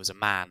 who was a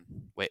man,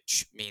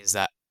 which means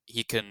that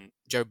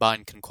Joe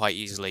Biden can quite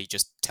easily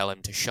just tell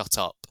him to shut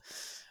up.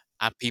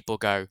 And people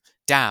go,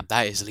 damn,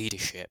 that is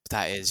leadership.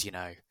 That is,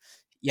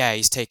 yeah,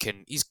 he's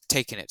taken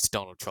it to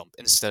Donald Trump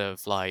instead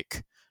of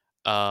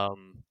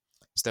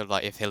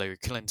if Hillary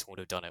Clinton would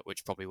have done it,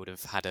 which probably would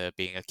have had her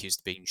being accused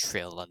of being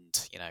shrill and,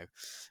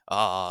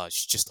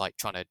 she's just like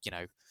trying to,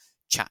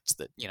 chat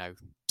that,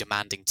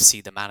 demanding to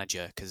see the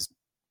manager, because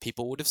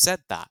people would have said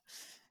that.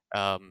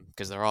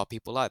 Because there are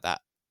people like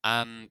that.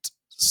 And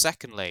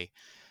secondly,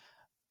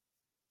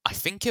 I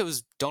think it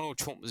was Donald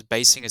Trump was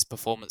basing his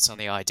performance on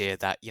the idea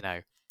that,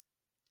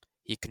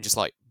 he can just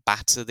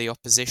batter the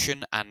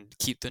opposition and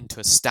keep them to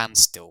a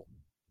standstill,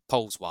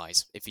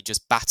 polls-wise. If he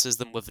just batters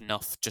them with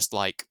enough just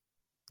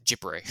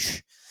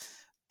gibberish,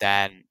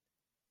 then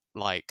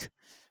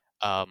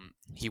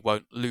he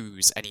won't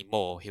lose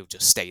anymore. He'll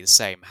just stay the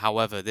same.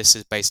 However, this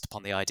is based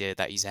upon the idea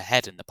that he's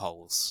ahead in the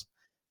polls,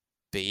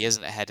 but he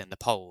isn't ahead in the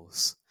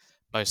polls.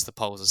 Most of the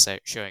polls are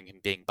showing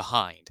him being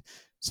behind.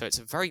 So it's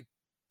a very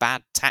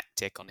bad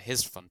tactic on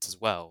his front as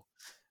well,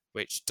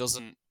 which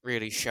doesn't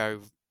really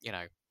show,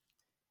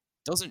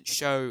 doesn't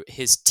show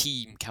his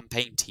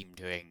campaign team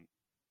doing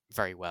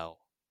very well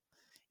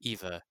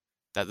either.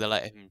 That they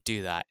let him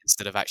do that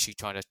instead of actually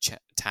trying to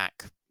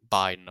attack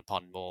Biden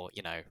upon more,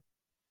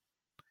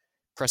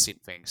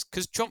 prescient things.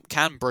 Because Trump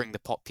can bring the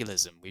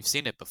populism. We've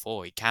seen it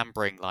before. He can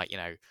bring,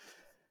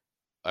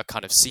 a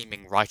kind of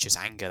seeming righteous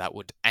anger that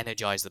would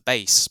energize the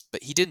base,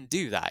 but he didn't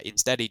do that.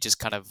 Instead, he just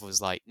kind of was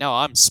like, no,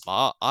 I'm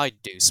smart. I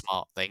do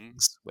smart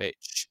things,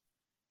 which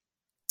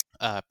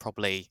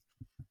probably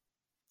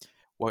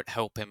won't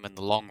help him in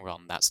the long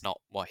run. That's not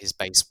what his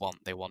base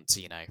want. They want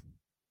to,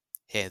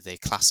 hear the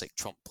classic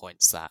Trump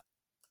points that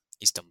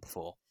he's done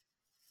before.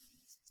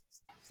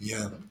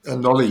 Yeah.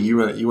 And Ollie,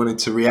 you wanted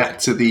to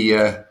react to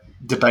the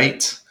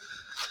debate?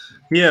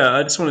 Yeah,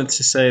 I just wanted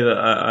to say that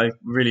I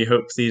really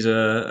hope these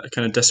are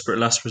kind of desperate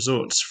last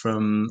resorts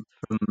from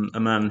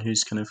a man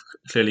who's kind of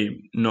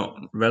clearly not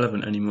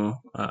relevant anymore.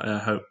 I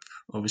hope,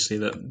 obviously,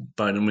 that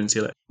Biden wins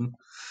the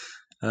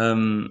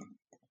election.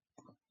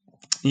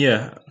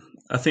 Yeah,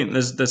 I think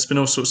there's been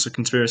all sorts of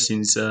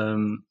conspiracies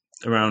around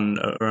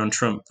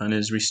Trump and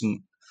his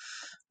recent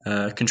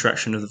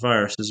contraction of the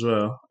virus as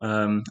well,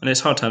 and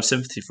it's hard to have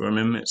sympathy for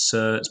him. It's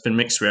been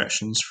mixed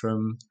reactions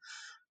from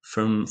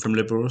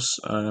liberals,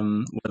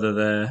 whether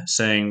they're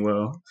saying,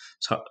 well,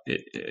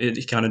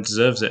 he kind of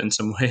deserves it in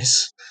some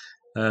ways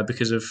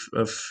because of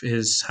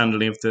his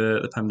handling of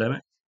the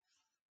pandemic.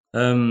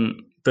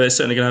 But it's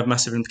certainly going to have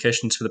massive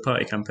implications for the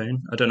party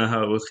campaign. I don't know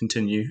how it will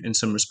continue in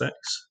some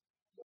respects.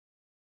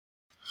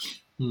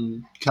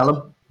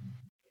 Callum?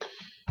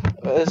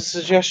 A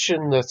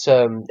suggestion that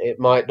it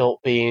might not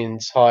be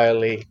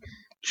entirely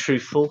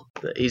truthful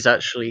that he's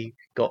actually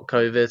got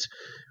COVID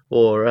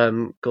or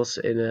got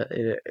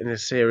it in a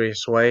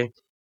serious way.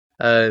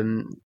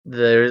 There's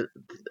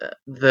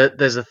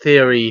a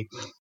theory,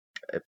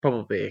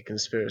 probably a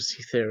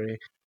conspiracy theory,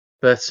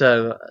 but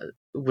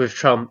with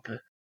Trump,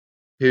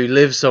 who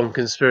lives on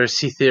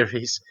conspiracy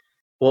theories,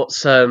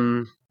 what's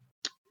to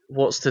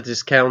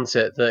discount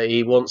it that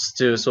he wants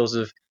to do a sort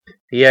of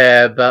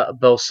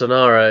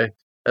Bolsonaro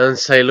and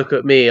say, look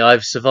at me,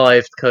 I've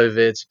survived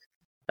COVID,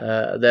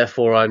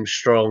 therefore I'm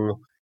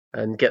strong,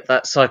 and get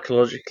that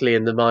psychologically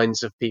in the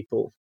minds of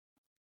people.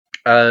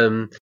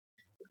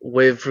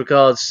 With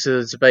regards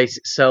to the debate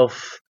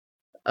itself,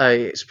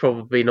 it's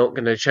probably not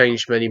going to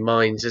change many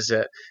minds, is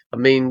it? I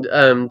mean,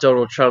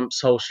 Donald Trump's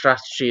whole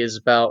strategy is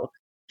about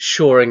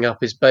shoring up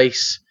his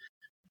base.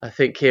 I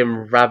think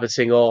him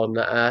rabbiting on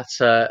at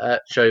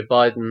Joe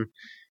Biden,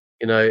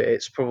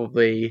 it's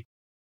probably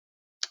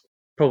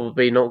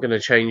not going to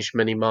change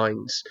many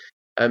minds.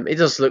 It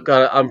does look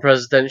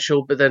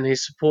unpresidential, but then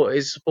his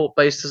support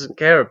base doesn't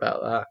care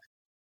about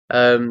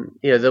that.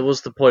 There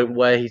was the point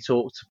where he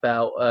talked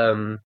about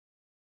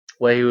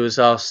where he was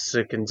asked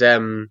to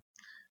condemn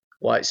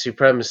white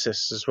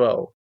supremacists as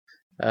well.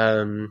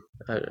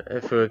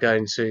 If we were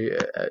going to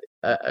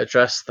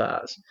address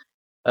that,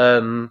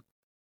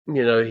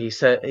 he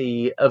said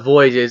he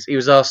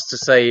was asked to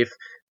say if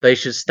they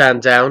should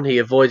stand down. He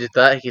avoided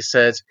that. He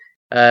said,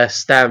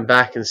 stand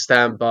back and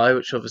stand by,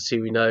 which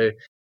obviously we know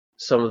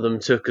some of them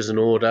took as an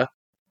order.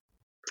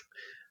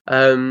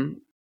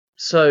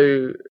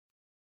 So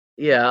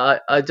yeah,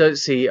 I don't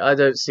see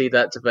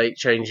that debate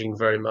changing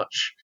very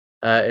much.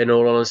 In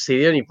all honesty,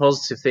 the only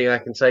positive thing I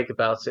can take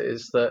about it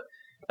is that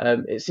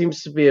it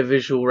seems to be a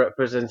visual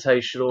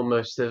representation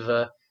almost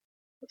of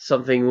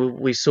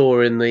something we saw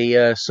in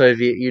the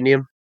Soviet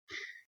Union.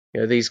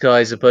 These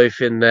guys are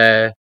both in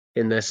their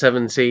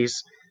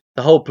 70s.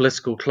 The whole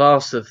political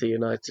class of the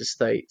United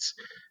States,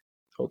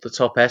 or the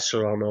top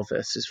echelon of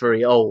it, is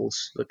very old.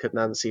 Look at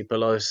Nancy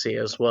Pelosi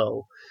as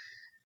well.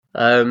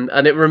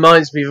 And it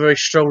reminds me very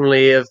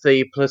strongly of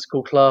the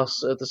political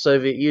class of the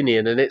Soviet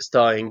Union in its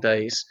dying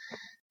days.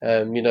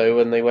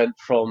 When they went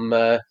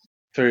they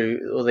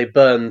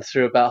burned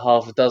through about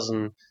half a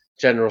dozen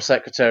general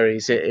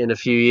secretaries in a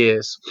few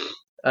years.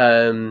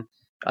 I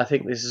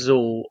think this is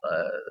all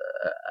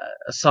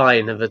a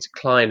sign of a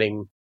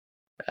declining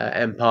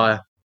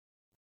empire.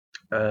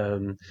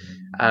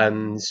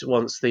 And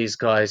once these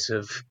guys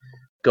have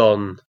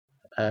gone,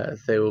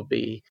 they will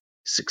be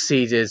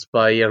succeeded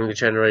by a younger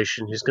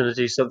generation who's going to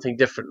do something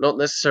different, not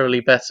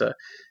necessarily better,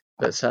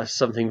 but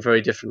something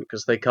very different,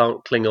 because they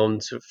can't cling on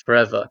to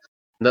forever.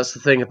 And that's the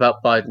thing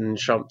about Biden and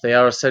Trump. They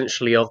are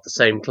essentially of the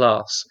same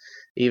class,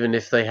 even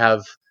if they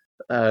have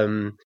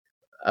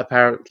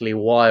apparently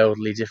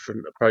wildly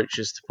different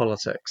approaches to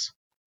politics.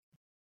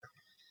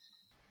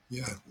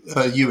 Yeah.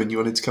 Ewan, you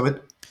wanted to come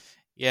in?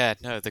 Yeah,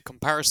 no, the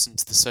comparison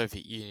to the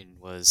Soviet Union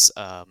was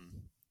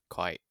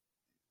quite,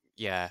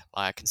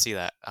 I can see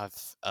that. I've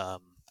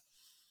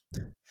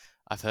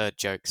heard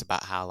jokes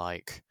about how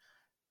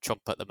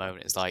Trump at the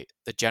moment is like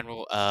the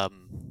general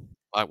Andropov,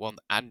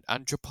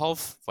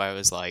 where it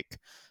was I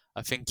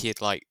think he had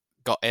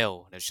got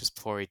ill and it was just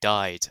before he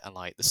died, and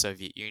the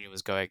Soviet Union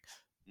was going,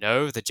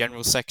 no, the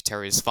general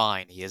secretary is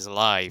fine, he is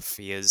alive,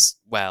 he is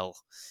well,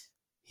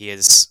 he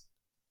is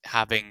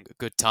having a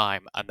good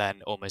time, and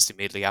then almost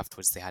immediately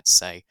afterwards they had to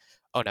say,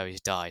 "Oh no,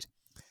 he's died."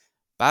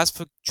 But as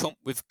for Trump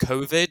with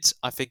COVID,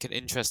 I think an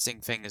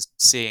interesting thing is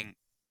seeing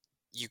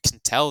you can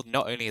tell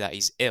not only that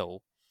he's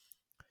ill,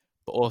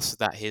 but also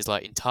that his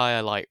like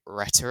entire like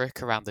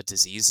rhetoric around the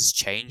disease has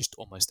changed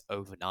almost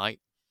overnight.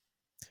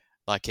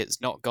 Like it's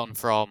not gone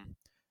from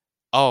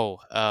oh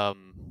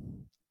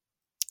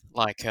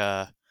like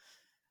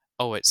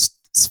oh it's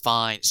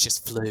fine, it's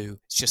just flu,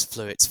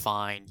 it's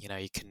fine, you know,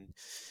 you can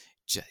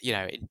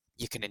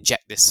you can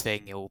inject this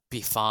thing, you'll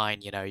be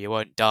fine, you know, you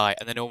won't die.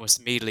 And then almost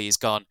immediately he's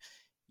gone,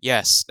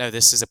 yes, no,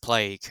 this is a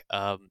plague.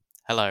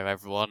 Hello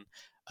everyone.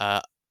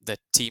 The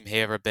team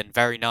here have been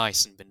very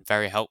nice and been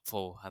very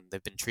helpful, and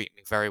they've been treating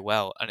me very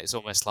well. And it's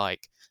almost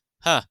like,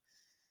 huh,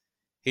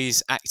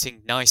 he's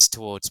acting nice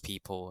towards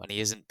people, and he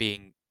isn't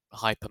being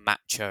hyper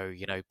macho,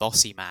 you know,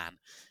 bossy man.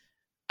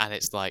 And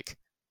it's like,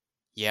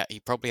 yeah,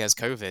 he probably has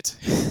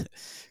COVID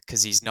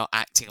because he's not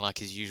acting like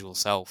his usual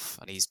self,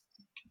 and he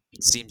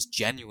seems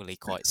genuinely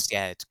quite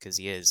scared because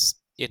he is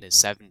in his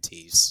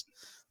 70s.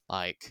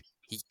 Like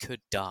he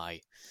could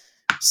die.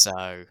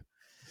 So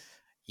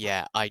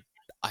yeah, I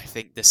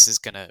think this is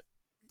gonna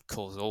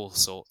cause all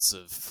sorts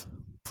of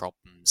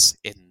problems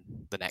in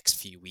the next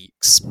few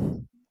weeks,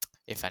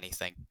 if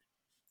anything.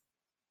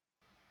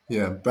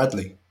 Yeah,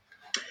 Bradley.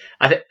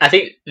 I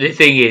think the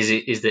thing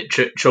is that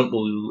Trump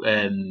will,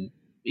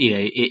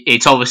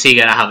 it's obviously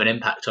going to have an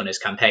impact on his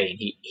campaign.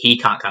 He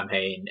can't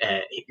campaign.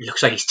 It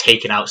looks like he's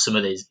taken out some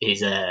of his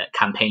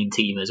campaign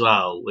team as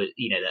well, that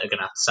are going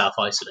to have to self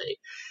isolate.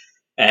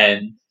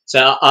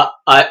 So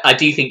I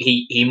do think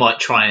he might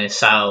try and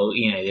sell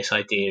this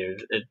idea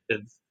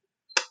of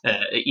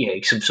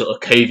some sort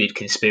of COVID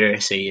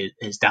conspiracy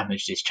has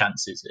damaged his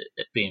chances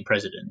at being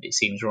president. It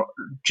seems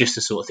just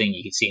the sort of thing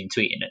you could see him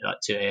tweeting at like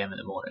 2 a.m. in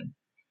the morning.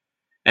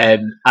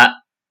 I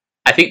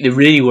think the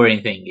really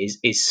worrying thing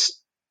is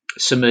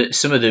some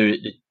of the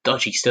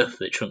dodgy stuff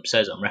that Trump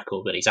says on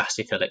record, but he's asked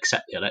if he'll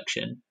accept the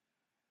election.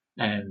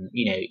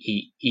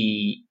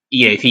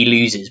 If he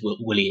loses,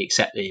 will he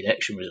accept the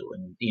election result?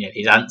 And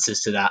his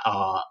answers to that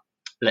are,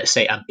 let's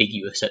say,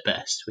 ambiguous at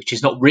best, which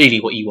is not really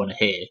what you want to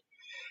hear.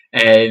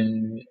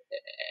 And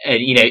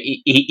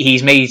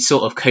he's made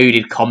sort of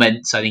coded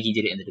comments. I think he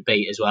did it in the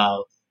debate as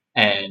well.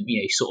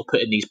 Sort of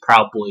putting these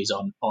Proud Boys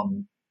on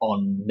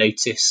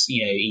notice.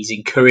 He's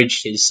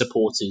encouraged his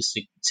supporters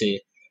to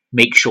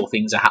make sure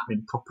things are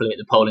happening properly at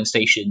the polling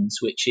stations,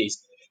 which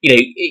is,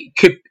 it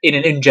could, in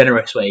an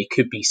ungenerous way,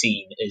 could be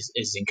seen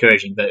as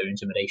encouraging voter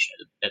intimidation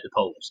at the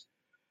polls.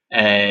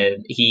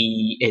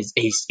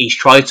 He's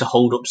tried to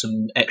hold up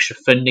some extra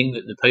funding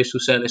that the postal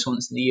service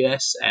wants in the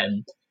US,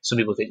 and some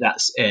people think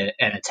that's an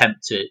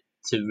attempt to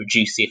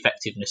reduce the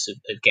effectiveness of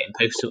getting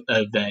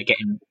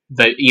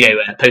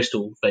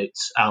postal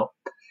votes out.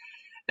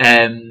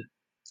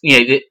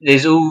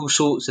 There's all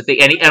sorts of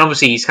things, and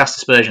obviously he's cast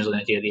aspersions on the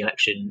idea of the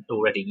election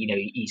already.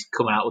 He's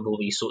come out with all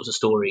these sorts of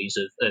stories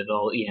of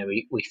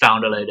we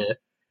found a load of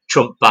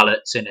Trump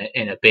ballots in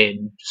a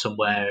bin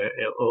somewhere,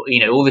 or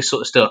all this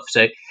sort of stuff.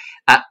 So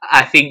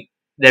I think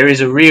there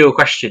is a real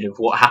question of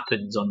what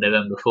happens on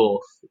November 4th.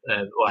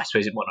 Well, I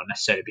suppose it might not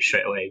necessarily be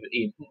straight away, but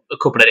a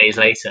couple of days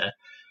later.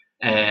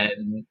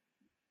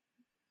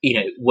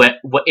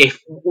 If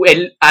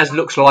as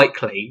looks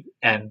likely,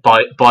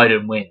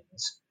 Biden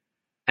wins.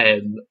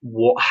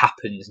 What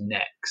happens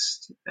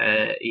next?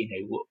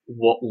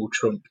 What will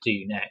Trump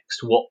do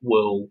next? What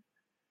will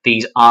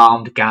these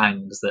armed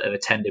gangs that have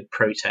attended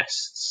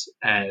protests?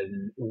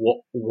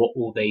 What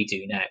will they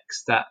do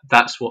next?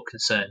 That's what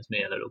concerns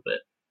me a little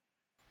bit.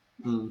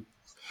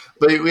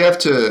 But we have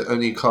to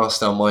only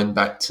cast our mind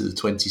back to the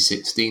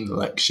 2016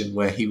 election,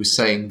 where he was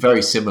saying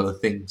very similar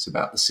things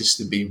about the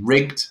system being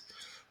rigged.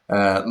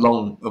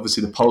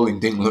 Obviously, the polling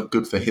didn't look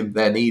good for him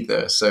then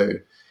either. So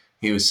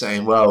he was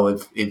saying, well,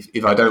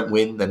 if I don't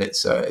win, then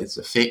it's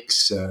a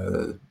fix.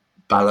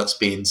 Ballots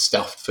being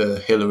stuffed for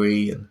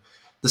Hillary, and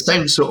the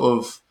same sort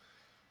of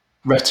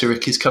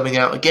rhetoric is coming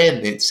out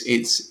again.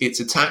 It's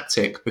a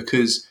tactic,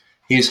 because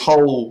his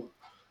whole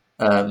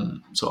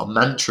sort of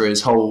mantra,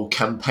 his whole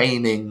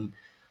campaigning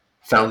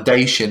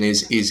foundation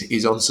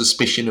is on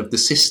suspicion of the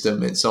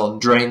system. It's on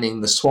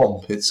draining the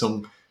swamp. It's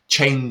on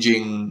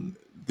changing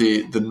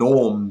the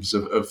norms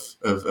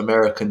of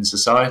American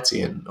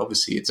society. And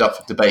obviously it's up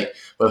for debate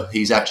whether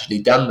he's actually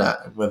done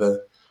that and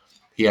whether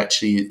he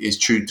actually is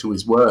true to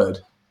his word.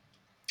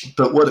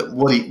 But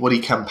what he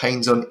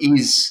campaigns on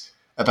is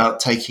about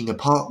taking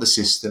apart the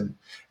system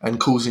and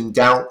causing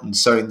doubt and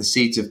sowing the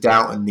seeds of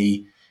doubt in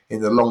the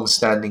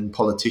long-standing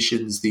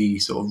politicians, the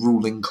sort of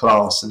ruling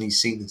class. And he's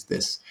seen as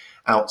this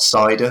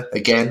outsider.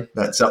 Again,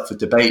 that's up for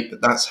debate,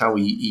 but that's how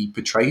he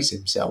portrays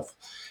himself.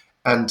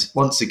 And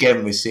once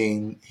again, we're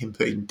seeing him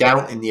putting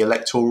doubt in the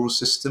electoral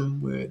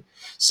system. We're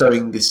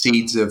sowing the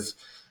seeds of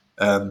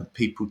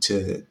people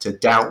to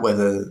doubt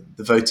whether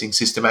the voting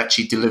system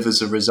actually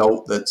delivers a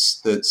result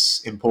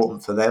that's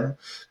important for them.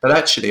 But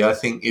actually, I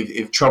think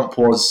if Trump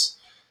was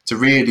to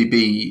really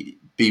be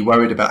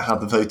worried about how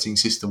the voting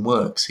system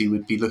works, he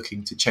would be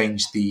looking to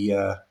change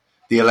the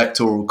the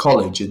electoral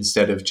college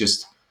instead of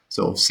just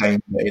sort of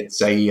saying that it's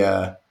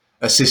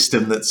a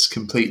system that's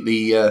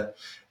completely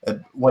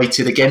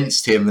weighted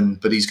against him,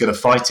 but he's going to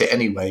fight it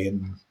anyway,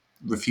 and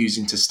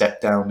refusing to step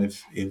down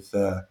if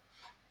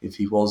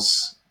he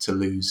was to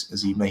lose,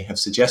 as he may have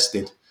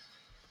suggested.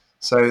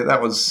 So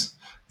that was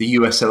the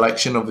US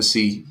election.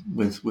 Obviously,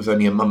 with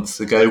only a month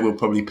to go, we'll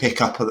probably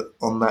pick up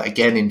on that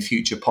again in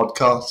future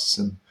podcasts,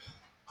 and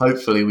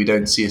hopefully we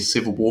don't see a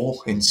civil war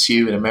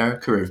ensue in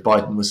America if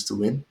Biden was to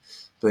win.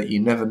 But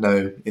you never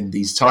know in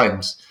these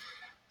times.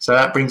 So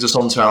that brings us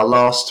on to our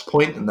last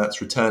point, and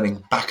that's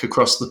returning back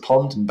across the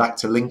pond and back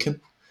to Lincoln,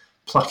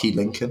 plucky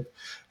Lincoln.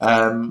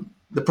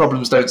 The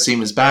problems don't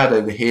seem as bad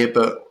over here,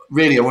 but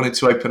really I wanted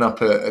to open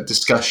up a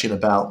discussion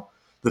about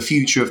the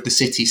future of the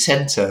city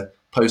centre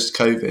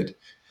post-COVID.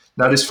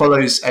 Now, this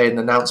follows an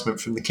announcement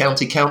from the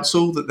County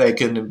Council that they're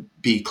going to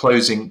be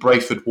closing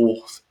Brayford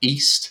Wharf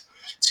East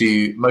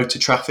to motor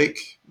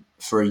traffic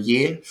for a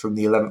year from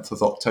the 11th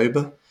of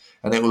October,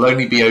 and it will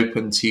only be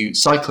open to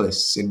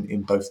cyclists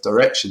in both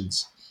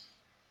directions.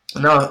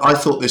 Now, I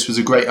thought this was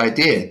a great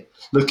idea.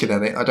 Looking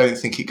at it, I don't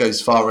think it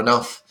goes far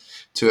enough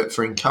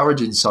for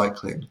encouraging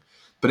cycling,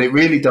 but it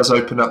really does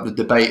open up the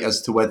debate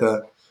as to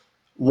whether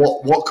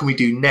what can we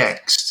do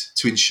next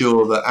to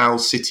ensure that our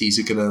cities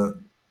are going to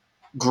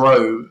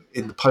grow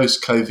in the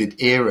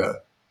post-COVID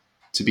era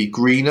to be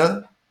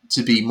greener,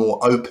 to be more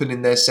open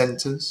in their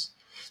centres,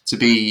 to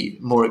be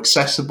more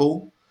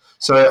accessible.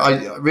 So I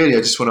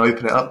just want to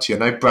open it up to you.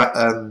 I know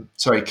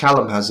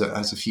Callum has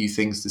a few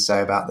things to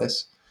say about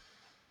this.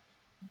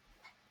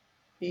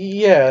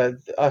 Yeah,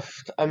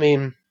 I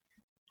mean,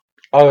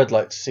 I would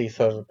like to see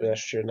further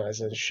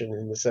pedestrianisation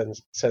in the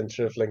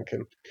centre of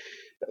Lincoln.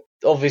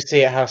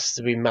 Obviously, it has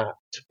to be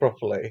mapped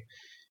properly,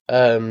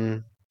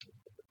 and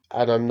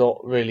I'm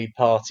not really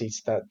party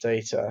to that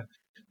data,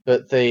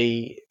 but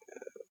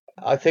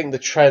I think the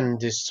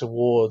trend is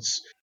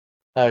towards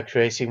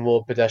creating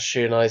more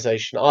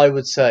pedestrianisation. I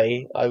would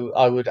say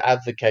I would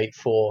advocate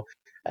for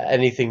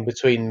anything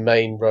between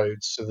main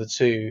roads, so the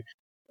two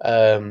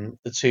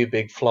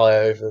big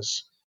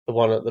flyovers, the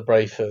one at the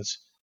Brayford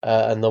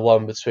and the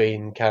one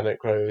between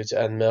Cannock Road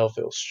and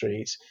Melville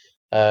Street,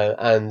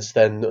 and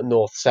then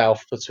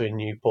north-south between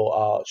Newport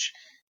Arch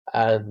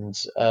and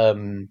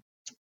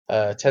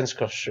Thames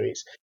Street.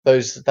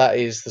 That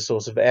is the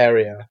sort of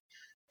area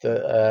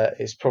that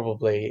is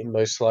probably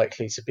most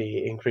likely to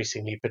be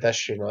increasingly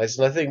pedestrianised,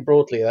 and I think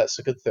broadly that's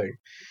a good thing.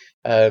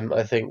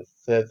 I think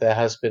that there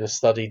has been a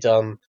study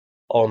done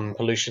on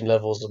pollution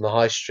levels on the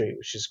high street,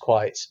 which is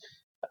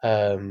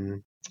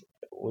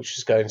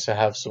going to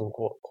have some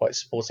quite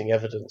supporting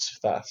evidence for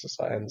that, as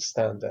I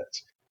understand it,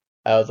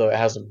 although it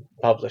hasn't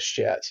published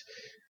yet.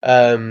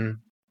 I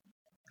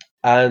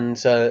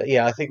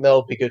think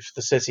that'll be good for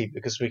the city,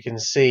 because we can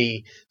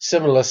see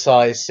similar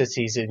sized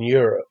cities in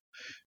Europe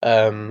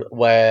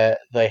where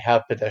they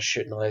have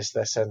pedestrianised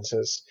their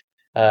centres,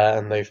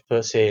 and they've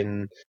put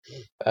in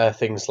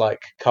things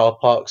like car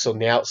parks on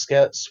the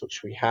outskirts,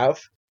 which we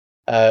have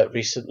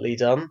recently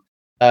done.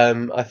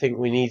 I think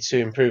we need to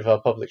improve our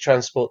public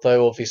transport,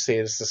 though. Obviously,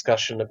 there's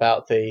discussion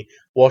about the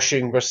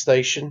Washington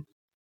station.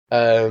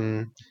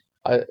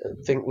 I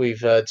think we've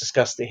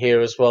discussed it here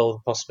as well, the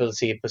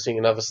possibility of putting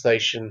another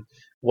station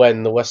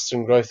when the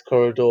Western Growth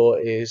Corridor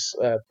is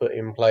put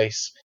in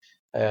place,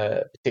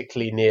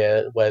 particularly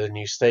near where the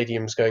new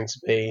stadium is going to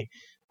be.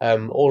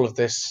 All of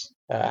this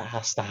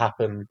has to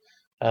happen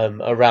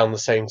around the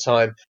same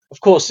time.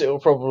 Of course, it will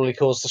probably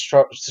cause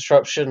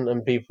disruption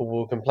and people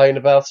will complain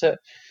about it,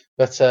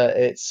 but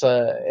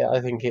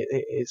I think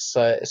it's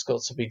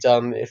got to be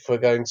done if we're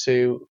going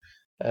to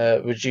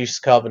reduce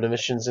carbon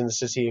emissions in the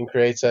city and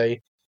create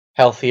a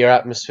healthier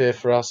atmosphere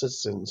for our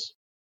citizens.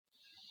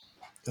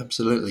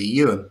 Absolutely.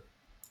 Ewan?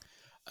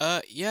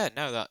 I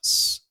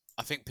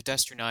think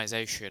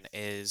pedestrianisation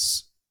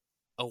is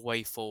a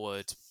way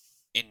forward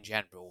in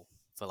general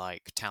for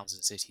like towns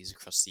and cities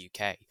across the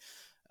UK.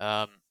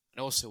 And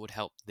also would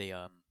help the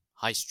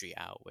high street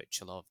out, which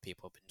a lot of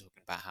people have been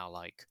talking about how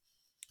like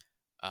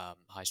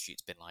high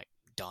street's been like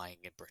dying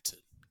in Britain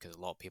because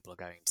a lot of people are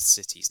going to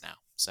cities now.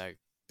 So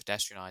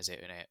pedestrianising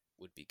it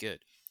would be good.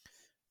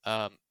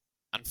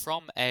 And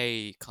from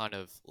a kind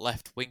of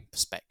left-wing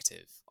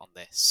perspective on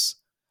this,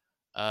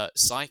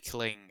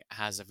 cycling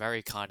has a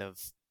very kind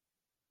of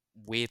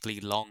weirdly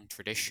long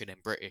tradition in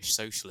British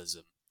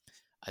socialism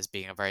as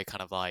being a very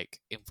kind of like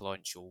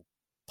influential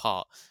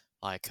part.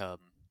 Like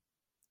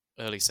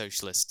early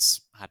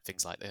socialists had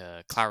things like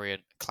the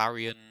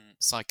Clarion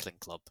Cycling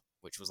Club,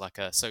 which was like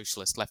a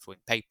socialist left-wing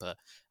paper,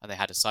 and they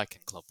had a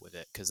cycling club with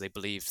it because they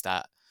believed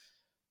that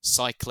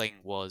cycling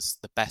was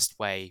the best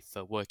way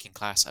for working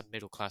class and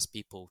middle class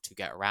people to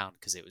get around,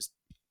 because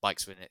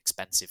bikes were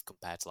inexpensive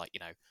compared to like,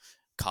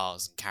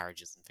 cars and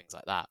carriages and things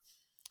like that.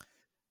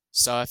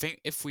 So I think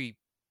if we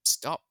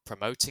start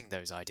promoting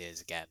those ideas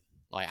again,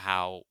 like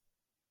how,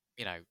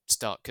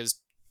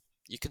 because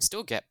you can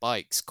still get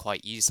bikes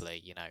quite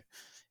easily,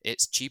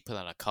 it's cheaper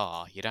than a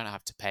car. You don't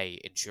have to pay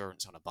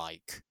insurance on a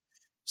bike.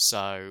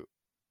 So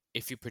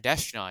if you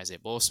pedestrianize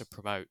it, but also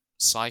promote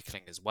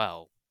cycling as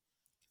well,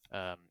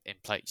 in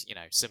place,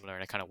 similar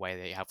in a kind of way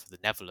that you have for the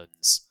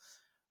Netherlands,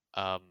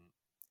 um,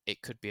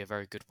 it could be a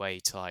very good way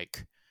to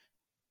like,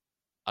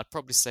 I'd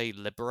probably say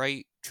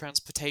liberate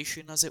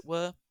transportation, as it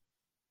were,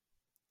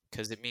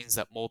 because it means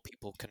that more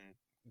people can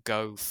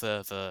go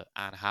further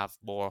and have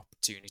more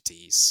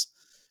opportunities,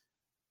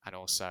 and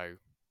also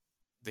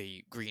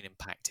the green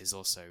impact is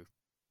also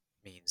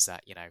means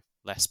that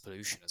less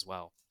pollution as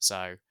well.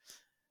 So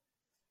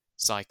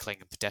cycling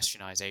and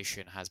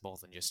pedestrianisation has more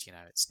than just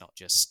it's not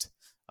just,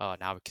 oh,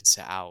 now we can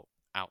sit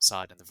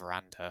outside in the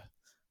veranda,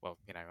 well,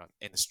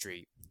 in the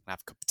street and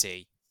have a cup of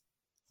tea.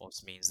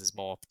 Also means there's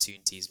more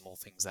opportunities, more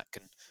things that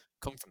can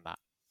come from that.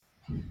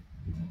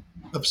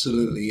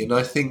 Absolutely. And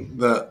I think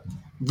that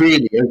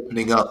really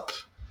opening up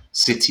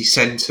city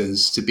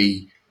centres to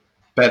be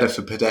better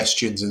for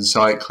pedestrians and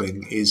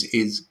cycling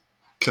is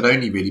can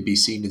only really be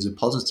seen as a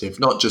positive,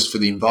 not just for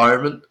the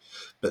environment,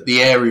 but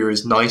the area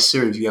is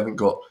nicer if you haven't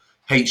got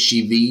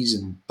HGVs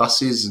and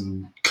buses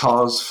and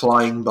cars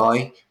flying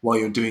by while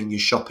you're doing your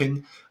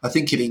shopping. I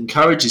think it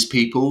encourages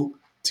people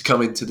to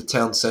come into the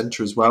town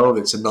centre as well.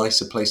 It's a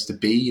nicer place to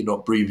be. You're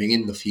not breathing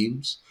in the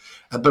fumes.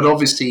 But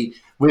obviously,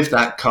 with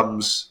that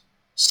comes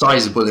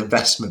sizable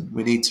investment.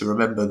 We need to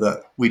remember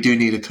that we do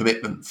need a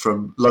commitment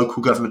from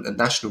local government and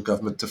national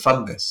government to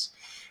fund this.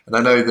 And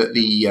I know that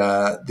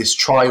the this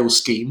trial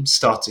scheme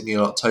starting in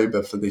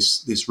October for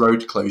this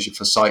road closure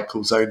for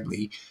cycles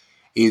only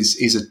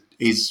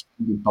is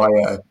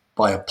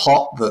by a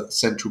pot that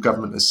central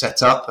government has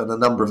set up, and a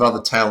number of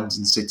other towns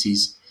and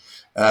cities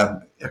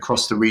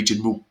across the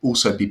region will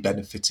also be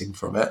benefiting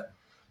from it.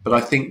 But I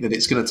think that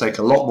it's going to take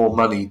a lot more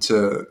money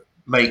to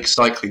make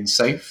cycling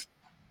safe.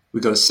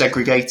 We've got to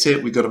segregate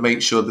it. We've got to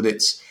make sure that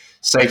it's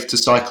safe to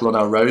cycle on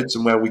our roads,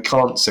 and where we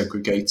can't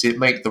segregate it,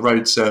 make the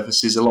road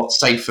surfaces a lot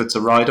safer to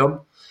ride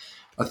on.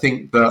 I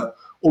think that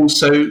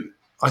also,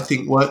 I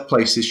think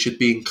workplaces should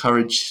be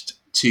encouraged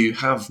to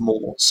have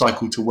more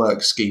cycle to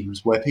work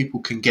schemes where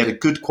people can get a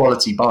good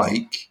quality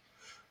bike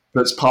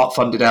that's part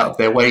funded out of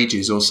their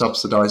wages or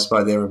subsidised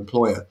by their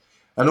employer.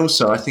 And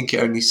also, I think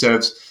it only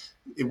serves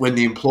when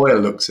the employer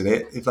looks at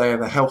it, if they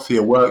have a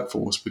healthier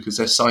workforce because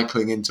they're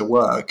cycling into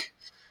work,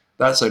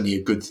 that's only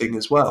a good thing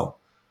as well.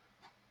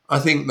 I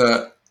think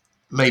that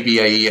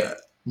maybe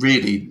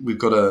really we've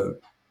got to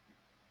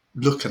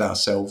look at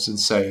ourselves and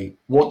say,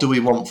 what do we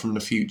want from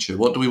the future?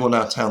 What do we want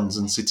our towns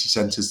and city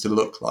centres to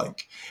look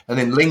like? And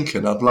in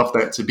Lincoln, I'd love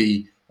that to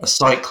be a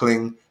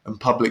cycling and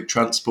public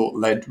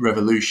transport-led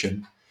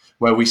revolution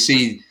where we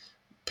see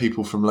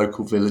people from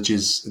local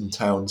villages and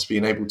towns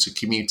being able to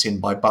commute in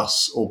by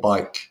bus or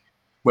bike,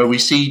 where we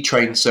see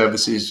train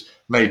services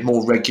made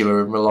more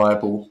regular and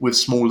reliable with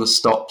smaller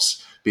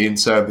stops being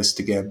serviced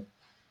again.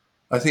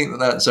 I think that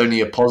that's only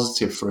a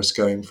positive for us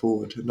going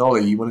forward. And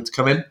Ollie, you wanted to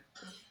come in?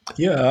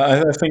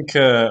 Yeah, I think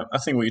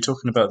what you're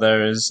talking about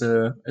there is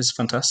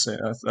fantastic.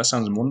 That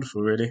sounds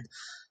wonderful, really.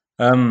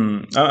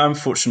 I'm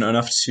fortunate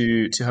enough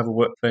to have a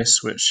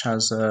workplace which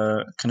has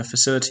kind of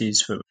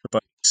facilities for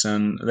bikes,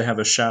 and they have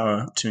a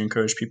shower to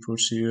encourage people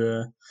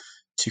to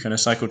kind of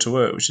cycle to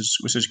work, which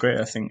is great.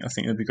 I think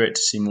it'd be great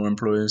to see more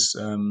employers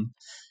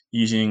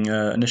using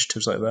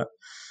initiatives like that.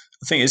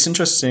 I think it's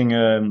interesting.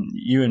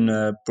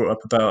 Ewan brought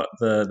up about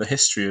the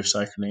history of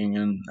cycling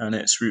and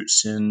its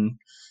roots in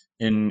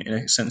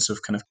a sense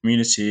of kind of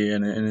community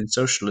and in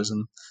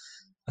socialism.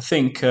 I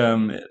think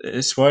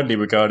it's widely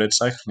regarded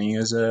cycling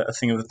as a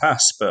thing of the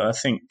past, but I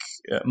think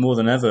more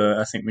than ever,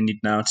 I think we need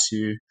now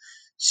to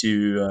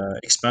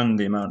expand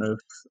the amount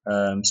of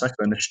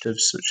cycle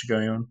initiatives which are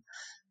going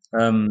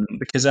on,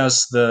 because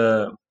as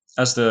the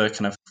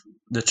kind of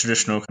the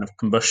traditional kind of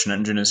combustion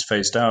engine is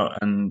phased out,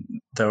 and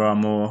there are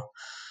more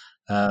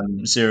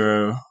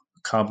zero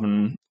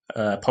carbon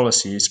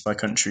policies by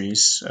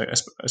countries,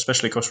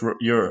 especially across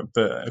Europe,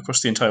 but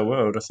across the entire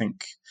world. I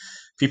think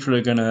people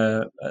are going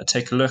to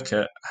take a look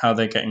at how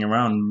they're getting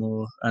around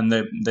more, and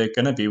they're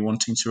going to be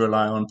wanting to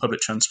rely on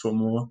public transport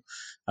more,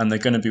 and they're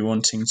going to be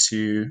wanting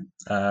to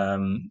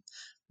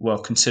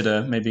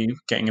consider maybe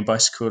getting a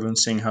bicycle and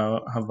seeing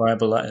how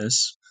viable that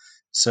is.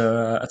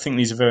 So I think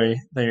these are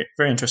very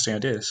interesting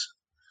ideas.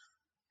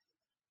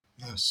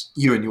 Yes.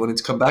 Ewan, you wanted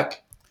to come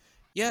back?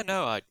 Yeah,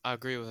 no, I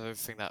agree with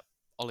everything that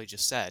Ollie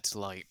just said.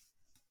 Like,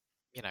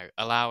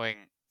 allowing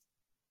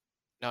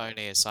not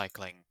only is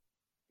cycling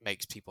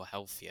makes people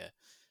healthier,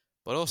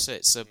 but also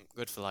it's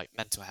good for like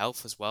mental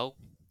health as well.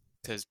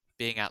 Because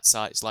being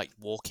outside, it's like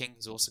walking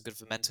is also good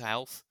for mental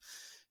health.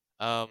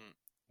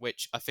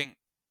 Which I think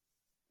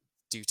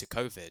due to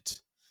COVID,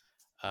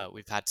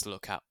 we've had to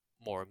look at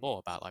more and more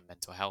about like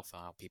mental health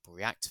and how people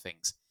react to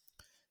things.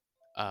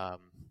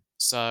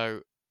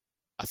 So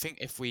I think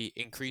if we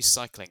increase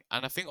cycling,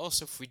 and I think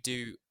also if we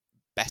do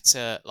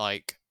better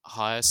like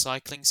hire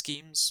cycling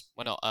schemes,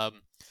 we're not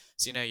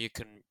so you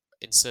can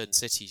in certain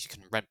cities you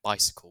can rent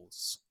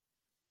bicycles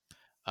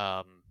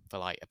for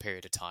like a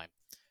period of time.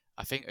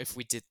 I think if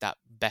we did that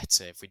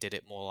better, if we did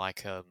it more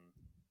like kind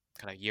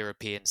of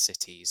European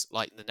cities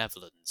like the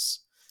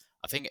Netherlands,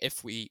 I think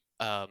if we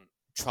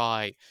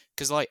try,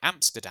 because like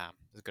Amsterdam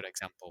is a good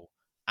example.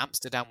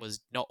 Amsterdam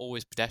was not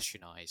always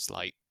pedestrianized.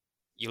 Like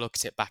you look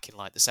at it back in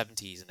like the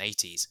 70s and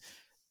 80s,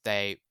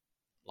 they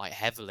like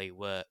heavily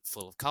were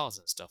full of cars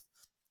and stuff.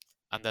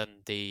 And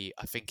then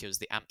I think it was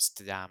the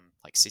Amsterdam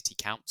like city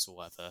council,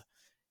 whatever,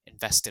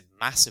 invested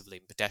massively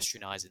in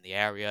pedestrianizing the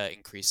area,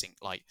 increasing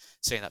like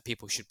saying that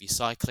people should be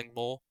cycling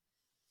more.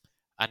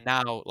 And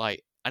now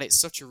like, and it's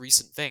such a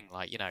recent thing,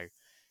 like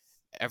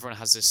everyone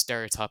has this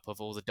stereotype of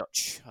all the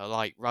Dutch are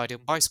like riding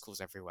bicycles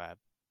everywhere,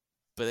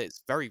 but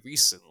it's very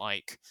recent.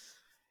 Like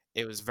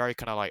it was very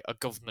kind of like a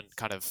government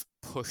kind of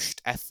pushed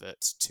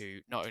effort to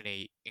not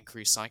only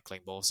increase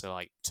cycling, but also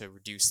like to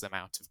reduce the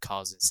amount of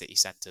cars in city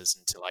centres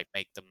and to like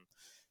make them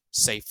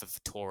safer for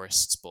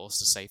tourists, but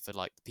also safer for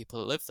like the people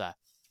that live there.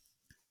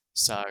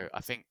 So I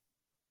think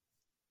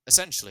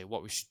essentially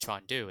what we should try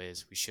and do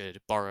is we should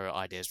borrow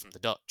ideas from the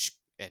Dutch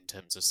in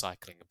terms of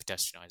cycling and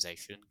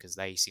pedestrianisation, because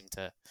they seem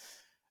to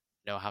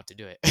know how to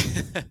do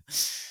it.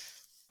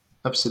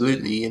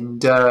 Absolutely,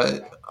 and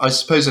I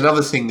suppose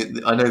another thing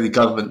that I know the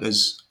government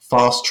has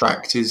fast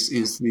tracked is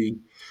the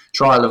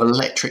trial of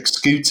electric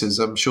scooters.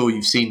 I'm sure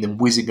you've seen them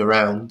whizzing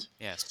around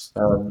Yes.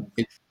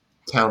 in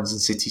towns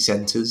and city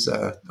centres.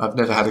 I've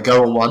never had a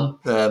go on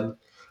one.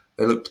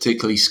 They look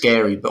particularly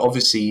scary, but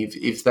obviously,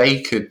 if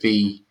they could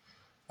be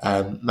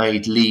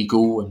made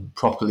legal and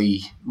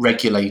properly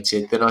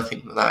regulated, then I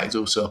think that is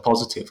also a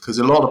positive, because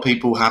a lot of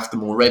people have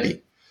them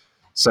already.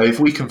 So if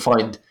we can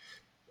find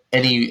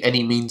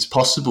any means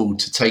possible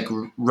to take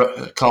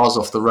cars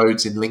off the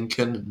roads in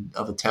Lincoln and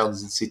other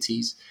towns and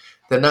cities,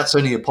 then that's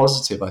only a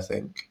positive, I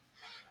think.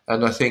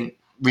 And I think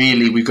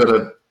really we've got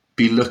to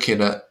be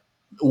looking at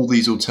all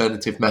these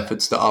alternative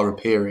methods that are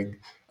appearing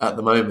at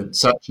the moment,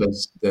 such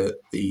as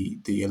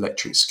the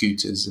electric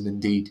scooters and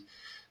indeed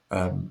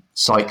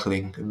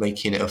cycling, and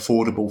making it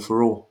affordable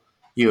for all.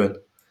 Ewan?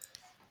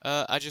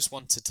 I just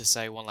wanted to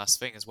say one last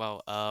thing as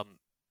well.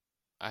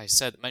 I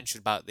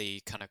mentioned about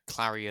the kind of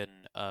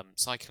Clarion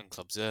cycling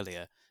clubs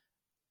earlier,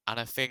 and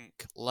I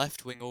think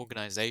left-wing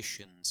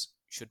organisations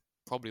should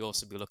probably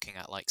also be looking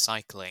at like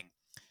cycling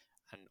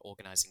and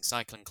organising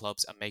cycling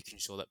clubs and making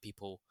sure that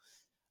people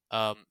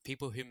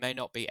who may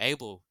not be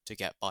able to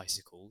get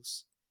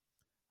bicycles,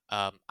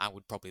 and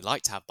would probably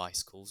like to have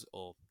bicycles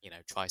or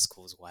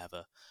tricycles or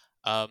whatever,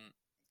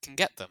 can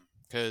get them,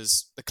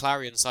 because the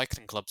Clarion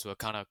cycling clubs were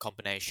kind of a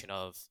combination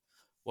of,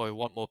 well, we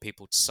want more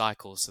people to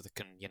cycle so they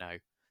can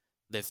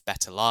live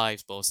better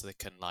lives, but also they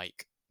can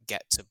like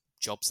get to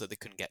jobs that they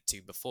couldn't get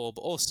to before.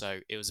 But also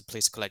it was a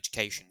political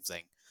education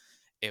thing.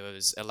 It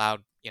was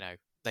allowed,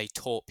 they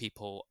taught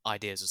people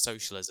ideas of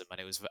socialism, and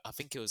I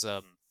think it was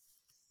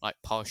like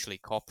partially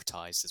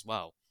corporatized as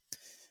well.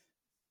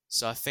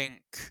 So I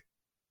think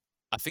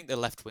the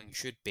left wing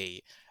should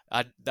be.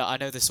 I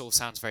know this all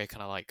sounds very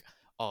kind of like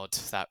odd,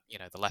 that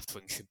the left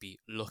wing should be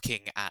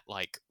looking at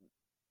like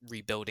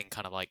rebuilding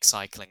kind of like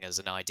cycling as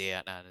an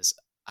idea and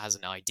as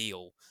an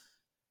ideal.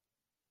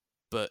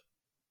 But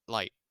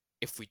like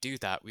if we do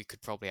that, we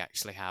could probably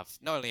actually have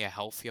not only a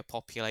healthier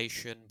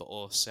population, but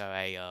also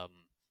a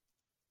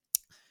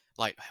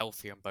like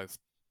healthier in both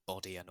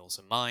body and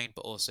also mind,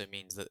 but also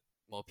means that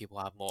more people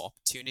have more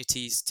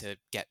opportunities to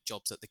get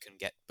jobs that they couldn't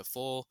get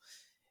before.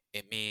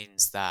 It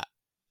means that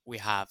we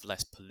have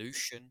less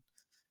pollution,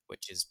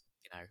 which is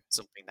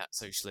something that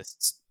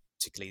socialists,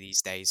 particularly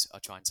these days, are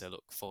trying to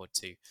look forward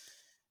to.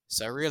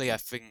 So really, I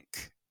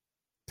think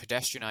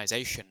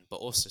pedestrianisation, but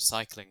also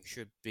cycling,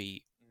 should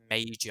be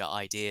major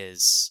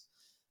ideas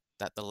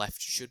that the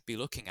left should be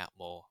looking at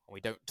more, and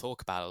we don't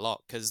talk about a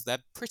lot because they're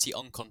pretty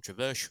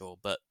uncontroversial,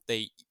 but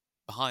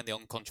behind the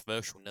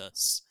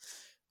uncontroversialness,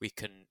 we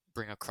can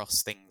bring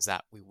across things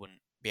that we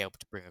wouldn't be able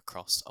to bring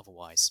across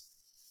otherwise.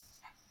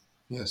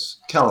 Yes.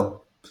 Callum?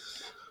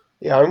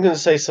 Yeah, I'm going to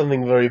say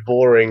something very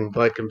boring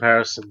by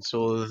comparison to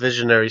all the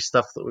visionary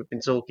stuff that we've been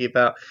talking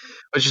about,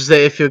 which is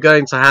that if you're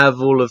going to have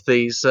all of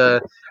these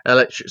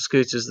electric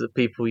scooters that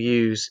people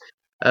use,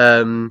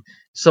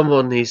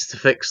 someone needs to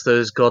fix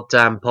those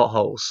goddamn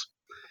potholes.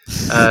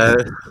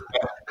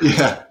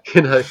 Yeah.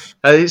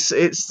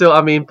 It's still.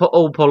 I mean,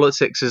 all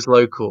politics is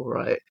local,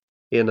 right?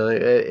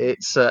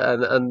 It's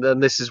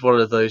and this is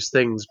one of those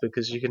things,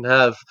 because you can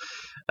have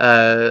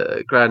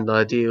grand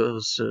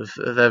ideals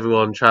of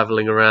everyone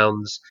traveling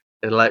around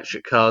in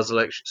electric cars,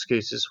 electric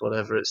scooters,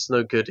 whatever. It's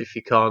no good if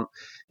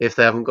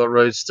they haven't got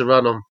roads to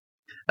run on.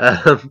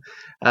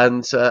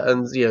 And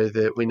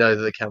we know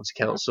that the county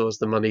council has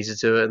the money to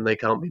do it, and they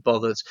can't be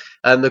bothered.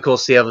 And of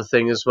course, the other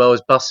thing as well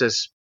is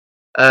buses.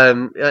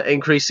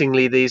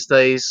 Increasingly these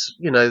days,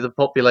 the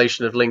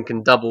population of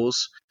Lincoln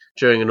doubles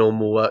during a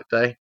normal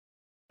workday.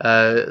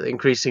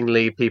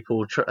 Increasingly,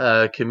 people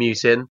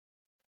commute in,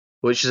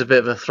 which is a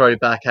bit of a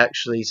throwback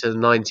actually to the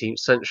 19th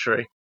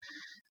century,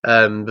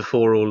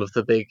 before all of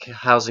the big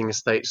housing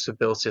estates were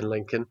built in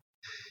Lincoln.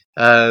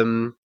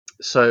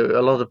 So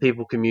a lot of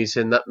people commute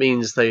in. That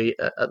means at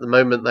the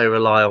moment, they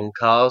rely on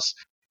cars.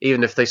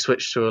 Even if they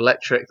switch to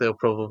electric, they'll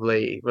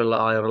probably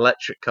rely on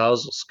electric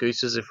cars or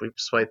scooters if we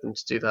persuade them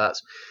to do that.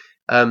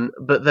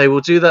 But they will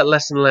do that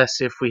less and less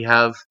if we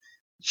have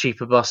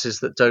cheaper buses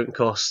that don't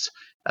cost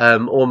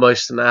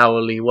almost an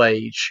hourly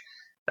wage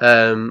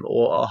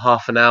or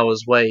half an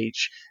hour's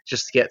wage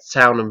just to get to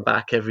town and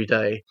back every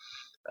day.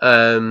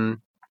 And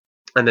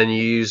then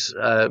you use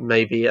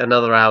maybe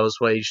another hour's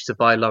wage to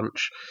buy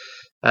lunch.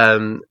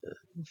 So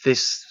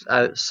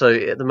at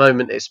the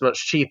moment it's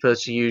much cheaper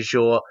to use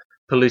your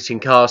polluting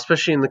car,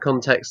 especially in the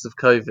context of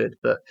COVID.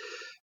 But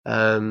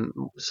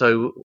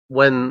so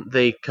when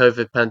the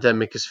COVID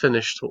pandemic is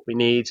finished, what we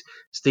need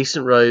is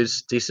decent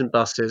roads, decent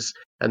buses,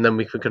 and then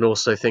we can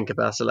also think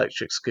about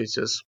electric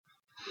scooters.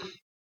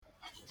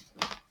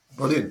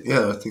 Brilliant.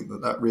 Yeah, I think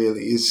that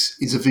really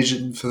is a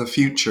vision for the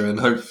future, and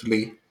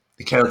hopefully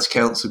the county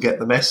council get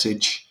the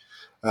message.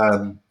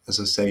 As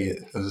I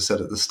said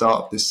at the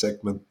start of this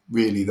segment,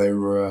 really they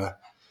were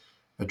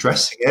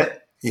addressing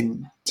it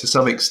to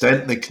some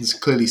extent. They can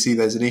clearly see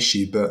there's an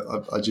issue, but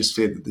I just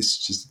fear that this is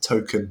just a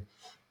token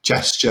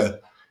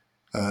gesture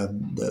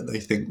that they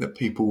think that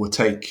people will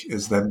take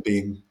as them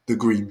being the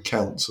Green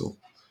Council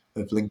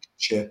of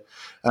Lincolnshire.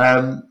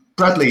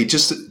 Bradley,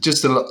 just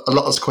a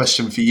last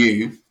question for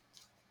you.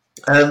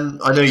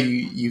 I know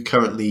you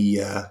currently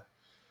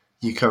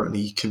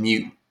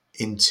commute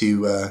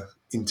into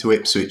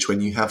Ipswich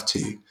when you have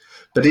to,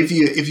 but if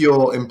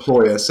your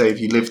employer, say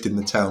if you lived in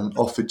the town,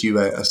 offered you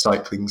a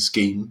cycling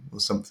scheme or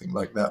something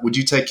like that, would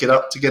you take it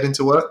up to get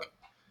into work?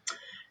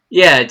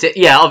 Yeah,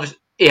 obviously.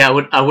 Yeah,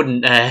 I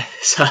wouldn't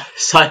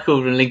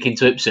cycle from Lincoln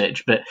to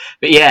Ipswich, but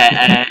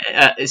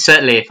yeah,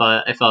 certainly if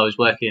I was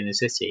working in the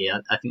city,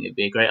 I think it'd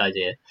be a great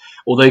idea.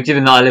 Although,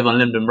 given that I live on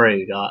London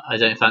Road, I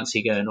don't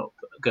fancy going up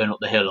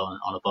the hill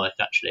on a bike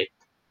actually.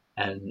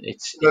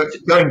 It's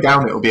going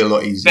down it will be a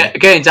lot easier.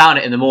 Going down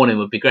it in the morning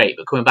would be great,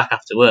 but coming back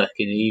after work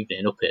in the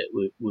evening up it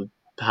would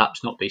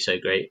perhaps not be so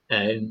great.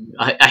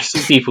 I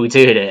see people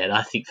doing it, and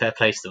I think fair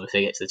play to them if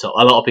they get to the top.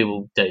 A lot of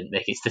people don't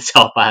make it to the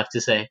top, I have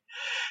to say.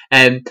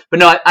 But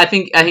no, I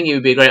think it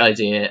would be a great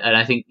idea, and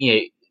I think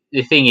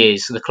the thing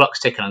is the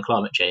clock's ticking on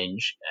climate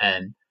change,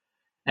 and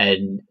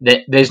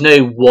there's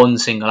no one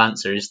single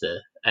answer, is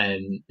there?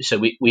 So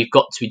we've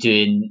got to be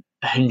doing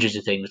hundreds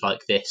of things like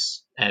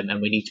this, and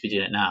we need to be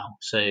doing it now.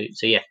 So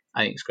yeah,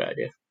 I think it's a great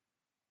idea.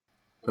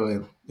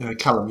 Brilliant.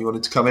 Callum, you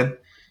wanted to come in?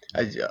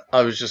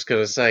 I was just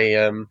going to say,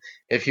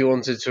 if you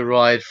wanted to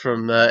ride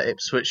from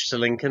Ipswich to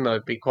Lincoln,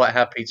 I'd be quite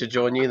happy to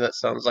join you. That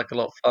sounds like a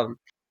lot of fun.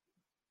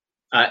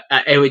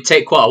 It would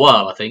take quite a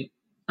while, I think.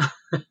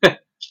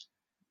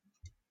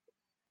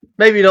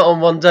 Maybe not on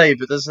one day,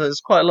 but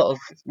there's quite a lot of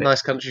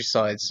nice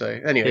countryside. So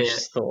anyway,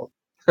 just a thought.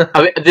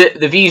 I mean,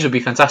 the views would be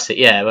fantastic.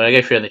 Yeah, when I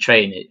go through on the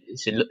train,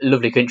 it's a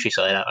lovely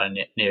countryside out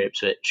near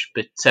Ipswich.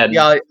 But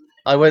yeah,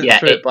 I went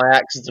through it by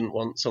accident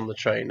once on the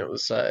train. It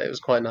was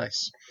quite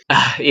nice.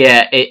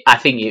 Yeah, I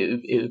think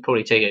it would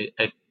probably take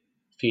a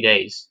few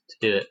days to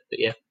do it, but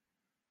yeah,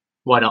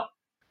 why not?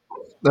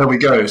 There we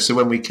go. So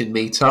when we can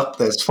meet up,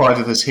 there's 5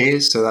 of us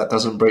here, so that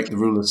doesn't break the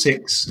rule of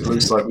 6. It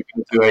looks like we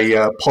can do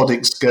a pod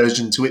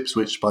excursion to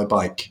Ipswich by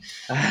bike.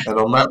 And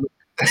on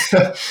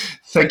that,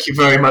 thank you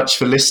very much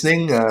for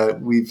listening.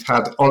 We've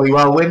had Ollie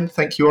Walwyn.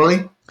 Thank you,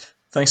 Ollie.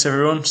 Thanks,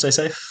 everyone. Stay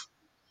safe.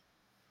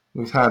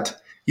 We've had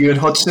Ewan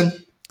Hodgson.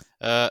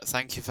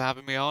 Thank you for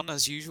having me on,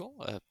 as usual.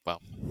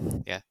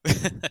 Yeah.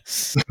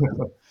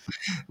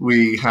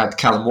 We had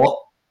Callum Watt.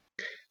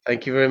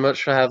 Thank you very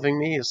much for having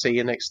me. I'll see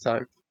you next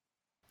time.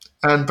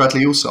 And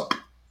Bradley Alsop.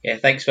 Yeah,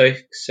 thanks,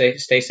 folks. Stay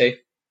safe.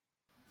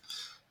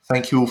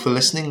 Thank you all for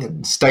listening,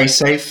 and stay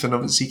safe, and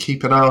obviously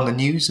keep an eye on the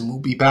news, and we'll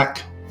be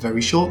back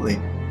very shortly.